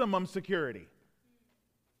maximum security.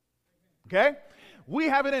 Okay? We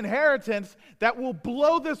have an inheritance that will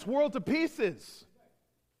blow this world to pieces.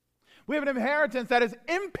 We have an inheritance that is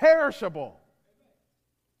imperishable.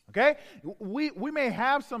 Okay? We may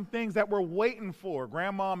have some things that we're waiting for.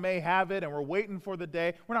 Grandma may have it and we're waiting for the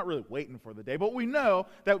day. We're not really waiting for the day, but we know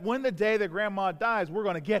that when the day that grandma dies, we're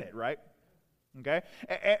going to get it, right? Okay,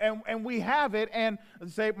 and we have it, and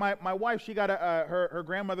say my wife, she got her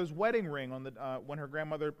grandmother's wedding ring on the when her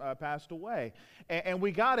grandmother passed away, and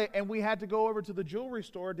we got it, and we had to go over to the jewelry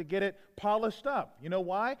store to get it polished up. You know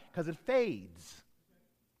why? Because it fades.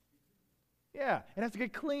 Yeah, it has to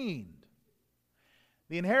get cleaned.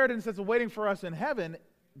 The inheritance that's waiting for us in heaven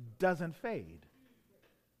doesn't fade.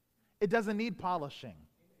 It doesn't need polishing.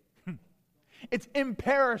 It's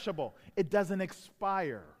imperishable. It doesn't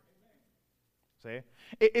expire. See?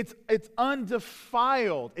 It's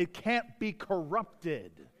undefiled. It can't be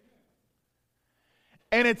corrupted.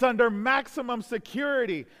 And it's under maximum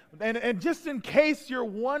security. And just in case you're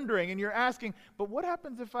wondering and you're asking, but what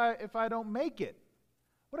happens if I don't make it?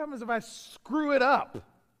 What happens if I screw it up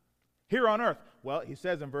here on earth? Well, he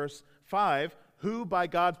says in verse 5, who by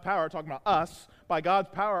God's power, talking about us, by God's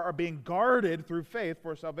power are being guarded through faith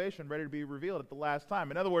for salvation, ready to be revealed at the last time.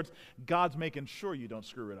 In other words, God's making sure you don't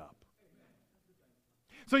screw it up.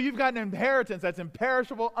 So you've got an inheritance that's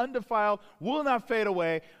imperishable, undefiled, will not fade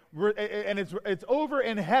away, and it's over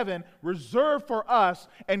in heaven, reserved for us,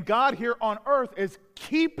 and God here on earth is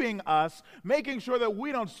keeping us, making sure that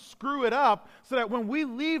we don't screw it up, so that when we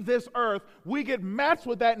leave this earth, we get matched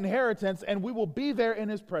with that inheritance, and we will be there in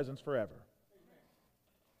his presence forever.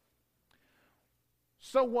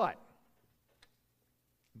 So what?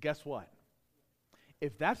 Guess what?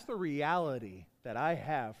 If that's the reality that I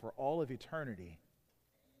have for all of eternity,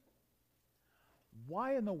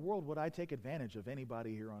 why in the world would I take advantage of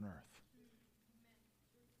anybody here on earth?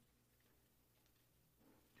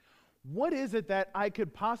 What is it that I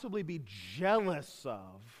could possibly be jealous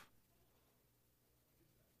of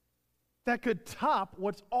that could top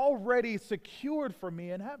what's already secured for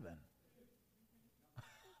me in heaven?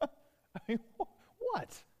 I mean,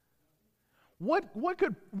 what?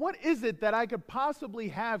 What is it that I could possibly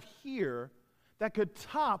have here that could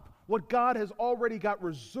top what God has already got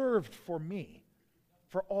reserved for me?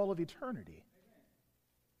 For all of eternity.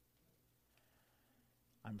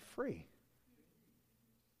 I'm free.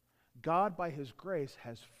 God, by his grace,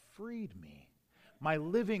 has freed me. My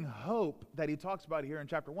living hope that he talks about here in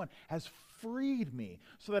chapter 1 has freed me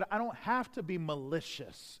so that I don't have to be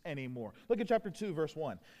malicious anymore. Look at chapter 2, verse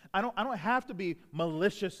 1. I don't have to be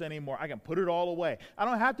malicious anymore. I can put it all away. I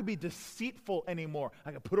don't have to be deceitful anymore.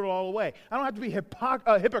 I can put it all away. I don't have to be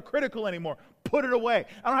hypocritical anymore. Put it away.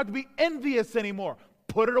 I don't have to be envious anymore.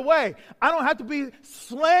 Put it away. I don't have to be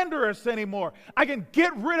slanderous anymore. I can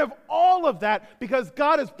get rid of all of that because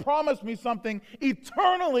God has promised me something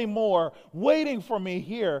eternally more waiting for me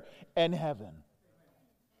here in heaven.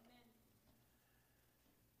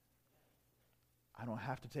 I don't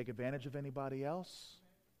have to take advantage of anybody else.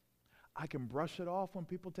 I can brush it off when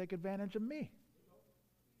people take advantage of me.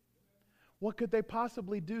 What could they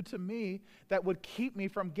possibly do to me that would keep me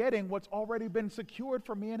from getting what's already been secured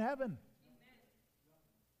for me in heaven?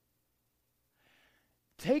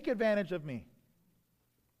 take advantage of me.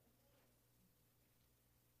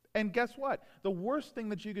 And guess what? The worst thing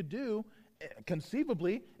that you could do,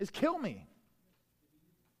 conceivably, is kill me.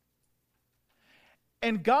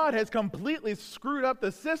 And God has completely screwed up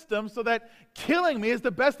the system so that killing me is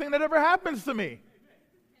the best thing that ever happens to me.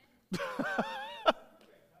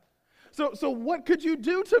 So what could you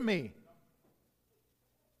do to me?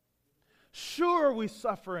 Sure, we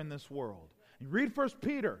suffer in this world. You read 1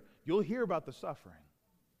 Peter, you'll hear about the suffering.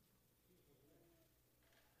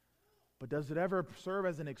 But does it ever serve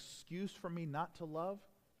as an excuse for me not to love?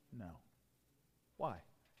 No. Why?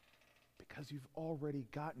 Because you've already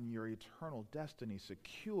gotten your eternal destiny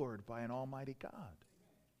secured by an almighty God.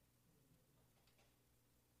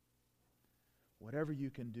 Whatever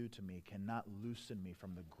you can do to me cannot loosen me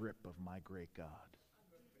from the grip of my great God.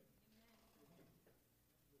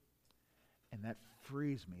 And that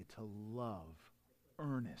frees me to love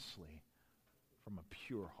earnestly from a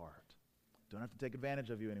pure heart. Don't have to take advantage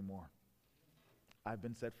of you anymore. I've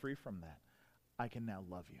been set free from that. I can now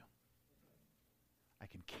love you. I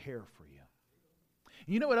can care for you.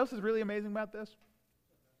 You know what else is really amazing about this?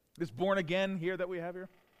 This born again here that we have here?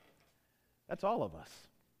 That's all of us.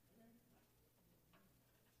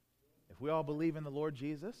 If we all believe in the Lord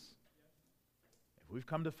Jesus, if we've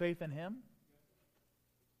come to faith in Him,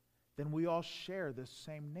 then we all share this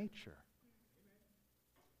same nature.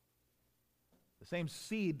 The same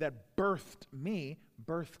seed that birthed me,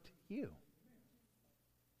 birthed you.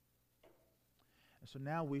 And so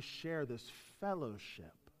now we share this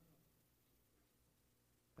fellowship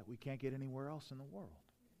that we can't get anywhere else in the world.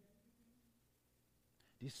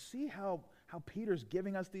 Do you see how Peter's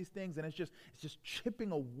giving us these things, and it's just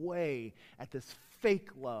chipping away at this fake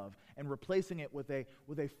love and replacing it with a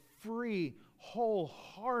free,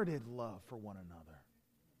 wholehearted love for one another.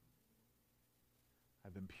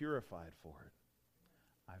 I've been purified for it.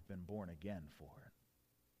 I've been born again for it.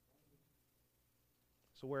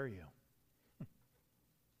 So where are you?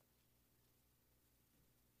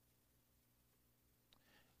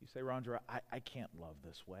 You say, Ronjour, I can't love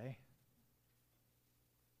this way.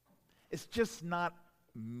 It's just not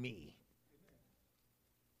me.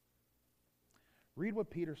 Read what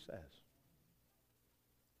Peter says.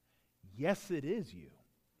 Yes, it is you.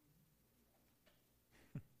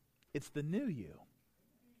 It's the new you.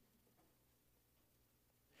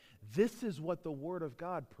 This is what the Word of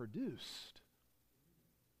God produced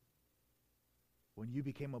when you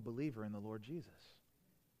became a believer in the Lord Jesus.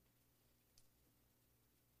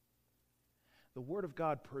 The Word of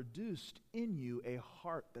God produced in you a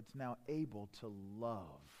heart that's now able to love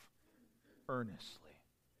earnestly.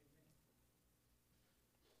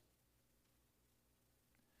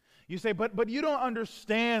 You say, but you don't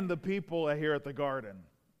understand the people here at the garden.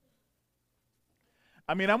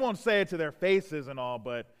 I mean, I won't say it to their faces and all,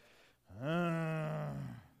 but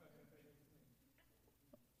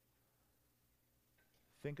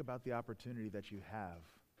think about the opportunity that you have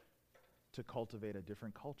to cultivate a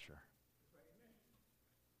different culture.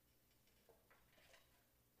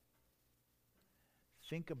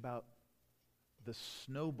 Think about the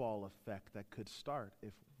snowball effect that could start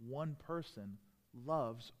if one person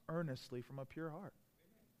loves earnestly from a pure heart.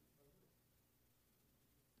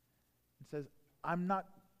 It says, I'm not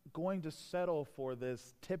going to settle for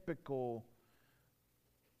this typical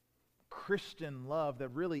Christian love that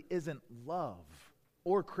really isn't love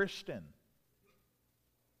or Christian.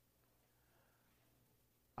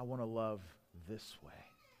 I want to love this way.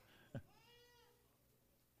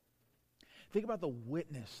 Think about the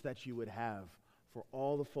witness that you would have for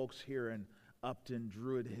all the folks here in Upton,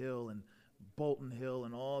 Druid Hill, and Bolton Hill,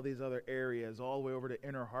 and all these other areas, all the way over to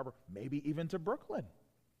Inner Harbor, maybe even to Brooklyn.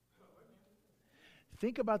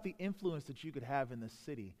 Think about the influence that you could have in the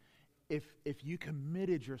city if you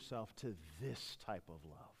committed yourself to this type of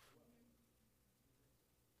love.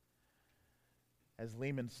 As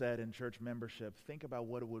Lehman said in church membership, think about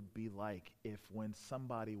what it would be like if when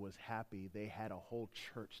somebody was happy, they had a whole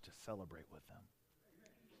church to celebrate with them.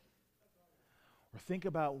 Or think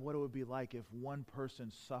about what it would be like if one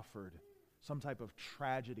person suffered some type of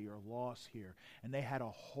tragedy or loss here, and they had a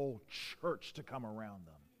whole church to come around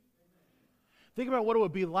them. Think about what it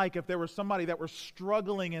would be like if there was somebody that was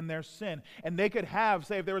struggling in their sin, and they could have,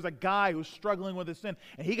 say, if there was a guy who's struggling with his sin,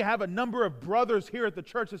 and he could have a number of brothers here at the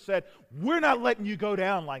church that said, we're not letting you go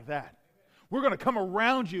down like that. We're going to come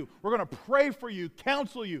around you. We're going to pray for you,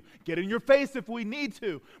 counsel you, get in your face if we need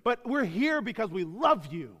to. But we're here because we love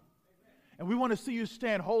you, and we want to see you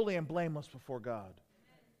stand holy and blameless before God.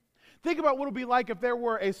 Think about what it would be like if there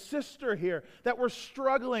were a sister here that were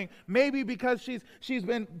struggling, maybe because she's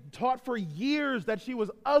been taught for years that she was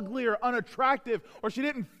ugly or unattractive, or she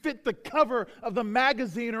didn't fit the cover of the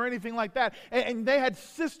magazine or anything like that. And they had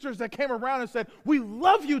sisters that came around and said, "We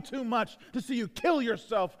love you too much to see you kill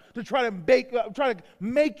yourself, to try to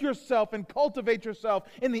make yourself and cultivate yourself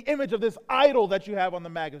in the image of this idol that you have on the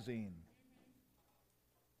magazine."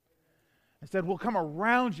 Instead, we'll come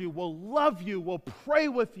around you, we'll love you, we'll pray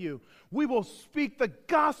with you, we will speak the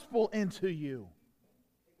gospel into you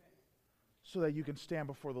so that you can stand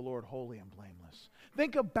before the Lord holy and blameless.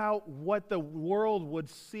 Think about what the world would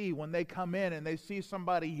see when they come in and they see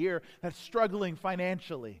somebody here that's struggling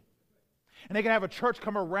financially. And they can have a church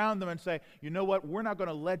come around them and say, "You know what, we're not going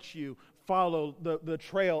to let you follow the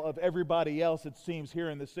trail of everybody else, it seems, here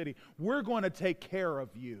in the city. We're going to take care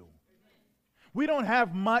of you. We don't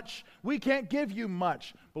have much. We can't give you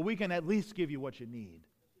much, but we can at least give you what you need."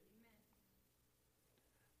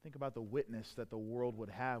 Think about the witness that the world would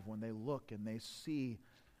have when they look and they see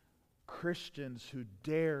Christians who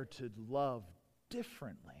dare to love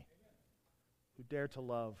differently, who dare to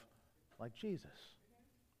love like Jesus.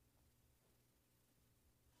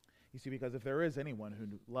 You see, because if there is anyone who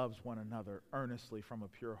loves one another earnestly from a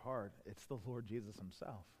pure heart, it's the Lord Jesus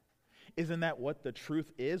himself. Isn't that what the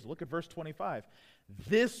truth is? Look at verse 25.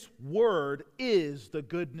 This word is the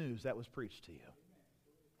good news that was preached to you.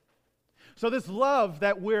 So this love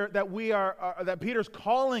that Peter's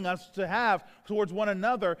calling us to have towards one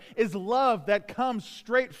another is love that comes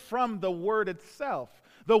straight from the word itself.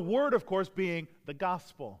 The word, of course, being the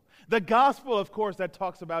gospel. The gospel, of course, that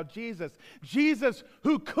talks about Jesus. Jesus,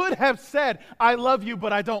 who could have said, "I love you,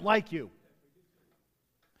 but I don't like you."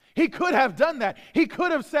 He could have done that. He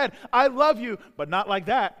could have said, "I love you, but not like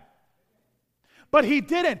that." But he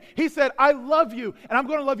didn't. He said, "I love you, and I'm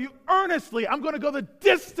going to love you earnestly. I'm going to go the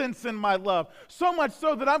distance in my love, so much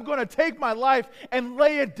so that I'm going to take my life and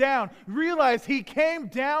lay it down." Realize he came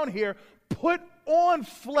down here, put on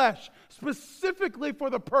flesh, specifically for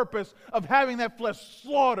the purpose of having that flesh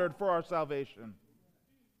slaughtered for our salvation.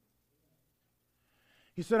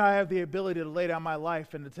 He said, "I have the ability to lay down my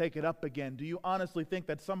life and to take it up again." Do you honestly think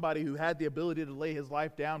that somebody who had the ability to lay his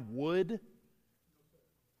life down would?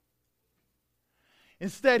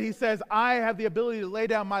 Instead, he says, "I have the ability to lay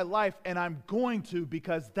down my life, and I'm going to,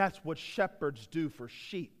 because that's what shepherds do for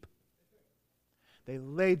sheep. They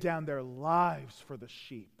lay down their lives for the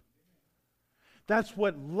sheep. That's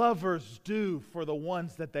what lovers do for the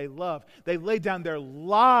ones that they love. They lay down their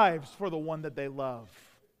lives for the one that they love.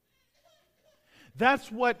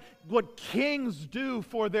 That's what kings do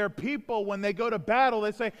for their people when they go to battle.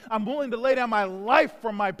 They say, "I'm willing to lay down my life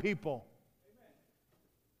for my people."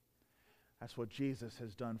 That's what Jesus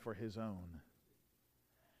has done for his own.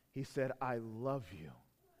 He said, "I love you.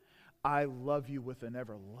 I love you with an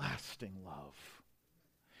everlasting love.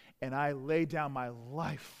 And I lay down my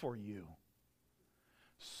life for you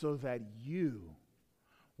so that you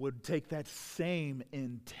would take that same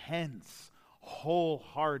intense,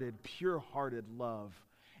 wholehearted, pure-hearted love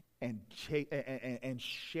and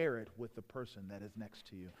share it with the person that is next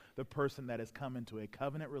to you, the person that has come into a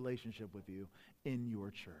covenant relationship with you in your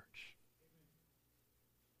church."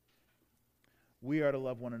 We are to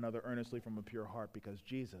love one another earnestly from a pure heart because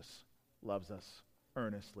Jesus loves us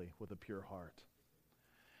earnestly with a pure heart.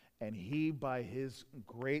 And he, by his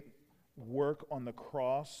great work on the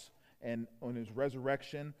cross and on his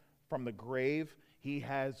resurrection from the grave, he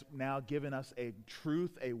has now given us a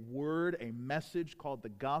truth, a word, a message called the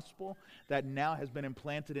gospel that now has been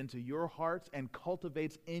implanted into your hearts and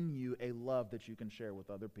cultivates in you a love that you can share with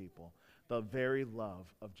other people. The very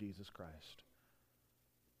love of Jesus Christ.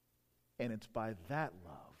 And it's by that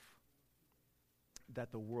love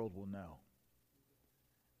that the world will know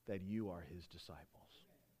that you are his disciples.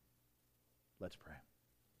 Let's pray.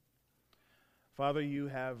 Father, you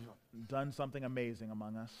have done something amazing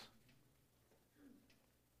among us.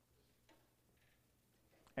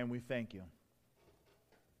 And we thank you.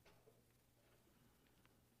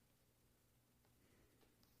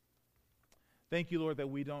 Thank you, Lord, that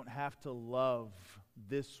we don't have to love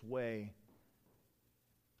this way,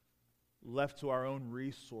 left to our own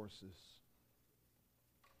resources.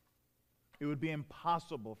 It would be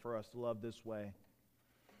impossible for us to love this way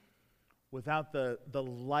without the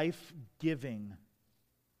life-giving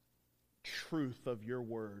truth of your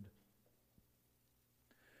word,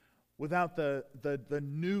 without the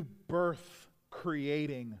new birth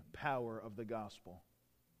creating power of the gospel.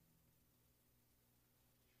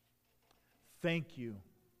 Thank you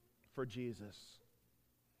for Jesus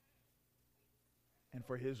and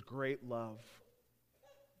for his great love.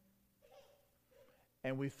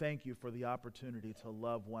 And we thank you for the opportunity to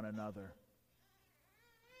love one another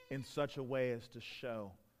in such a way as to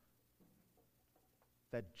show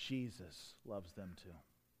that Jesus loves them too.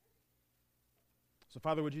 So,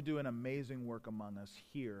 Father, would you do an amazing work among us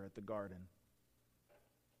here at the Garden?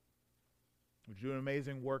 Would you do an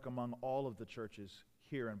amazing work among all of the churches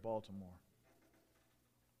here in Baltimore?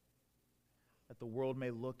 That the world may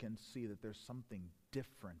look and see that there's something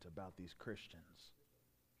different about these Christians.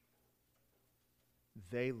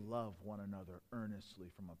 They love one another earnestly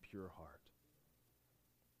from a pure heart.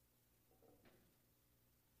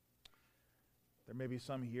 There may be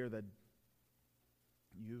some here that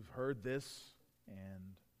you've heard this, and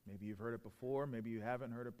maybe you've heard it before, maybe you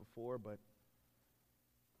haven't heard it before, but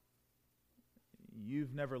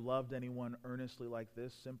you've never loved anyone earnestly like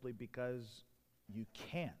this simply because you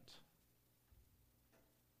can't.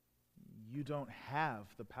 You don't have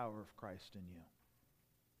the power of Christ in you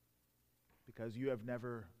because you have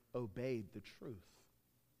never obeyed the truth.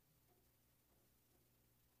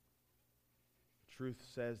 The truth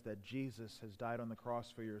says that Jesus has died on the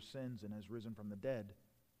cross for your sins and has risen from the dead.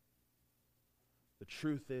 The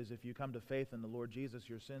truth is, if you come to faith in the Lord Jesus,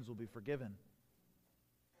 your sins will be forgiven.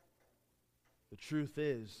 The truth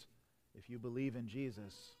is, if you believe in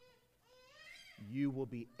Jesus, you will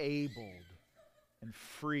be abled and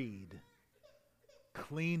freed,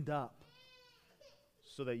 cleaned up,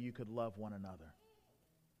 so that you could love one another.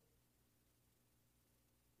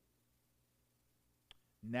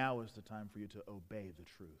 Now is the time for you to obey the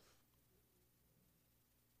truth.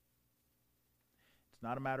 It's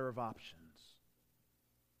not a matter of options.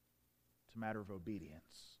 It's a matter of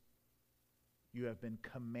obedience. You have been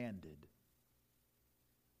commanded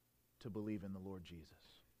to believe in the Lord Jesus.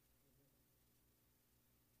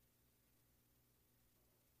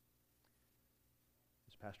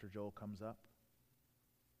 As Pastor Joel comes up,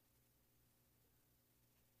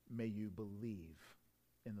 may you believe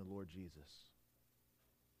in the Lord Jesus.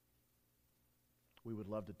 We would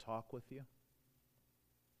love to talk with you.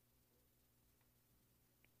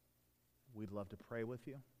 We'd love to pray with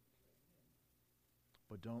you.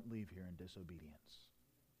 But don't leave here in disobedience.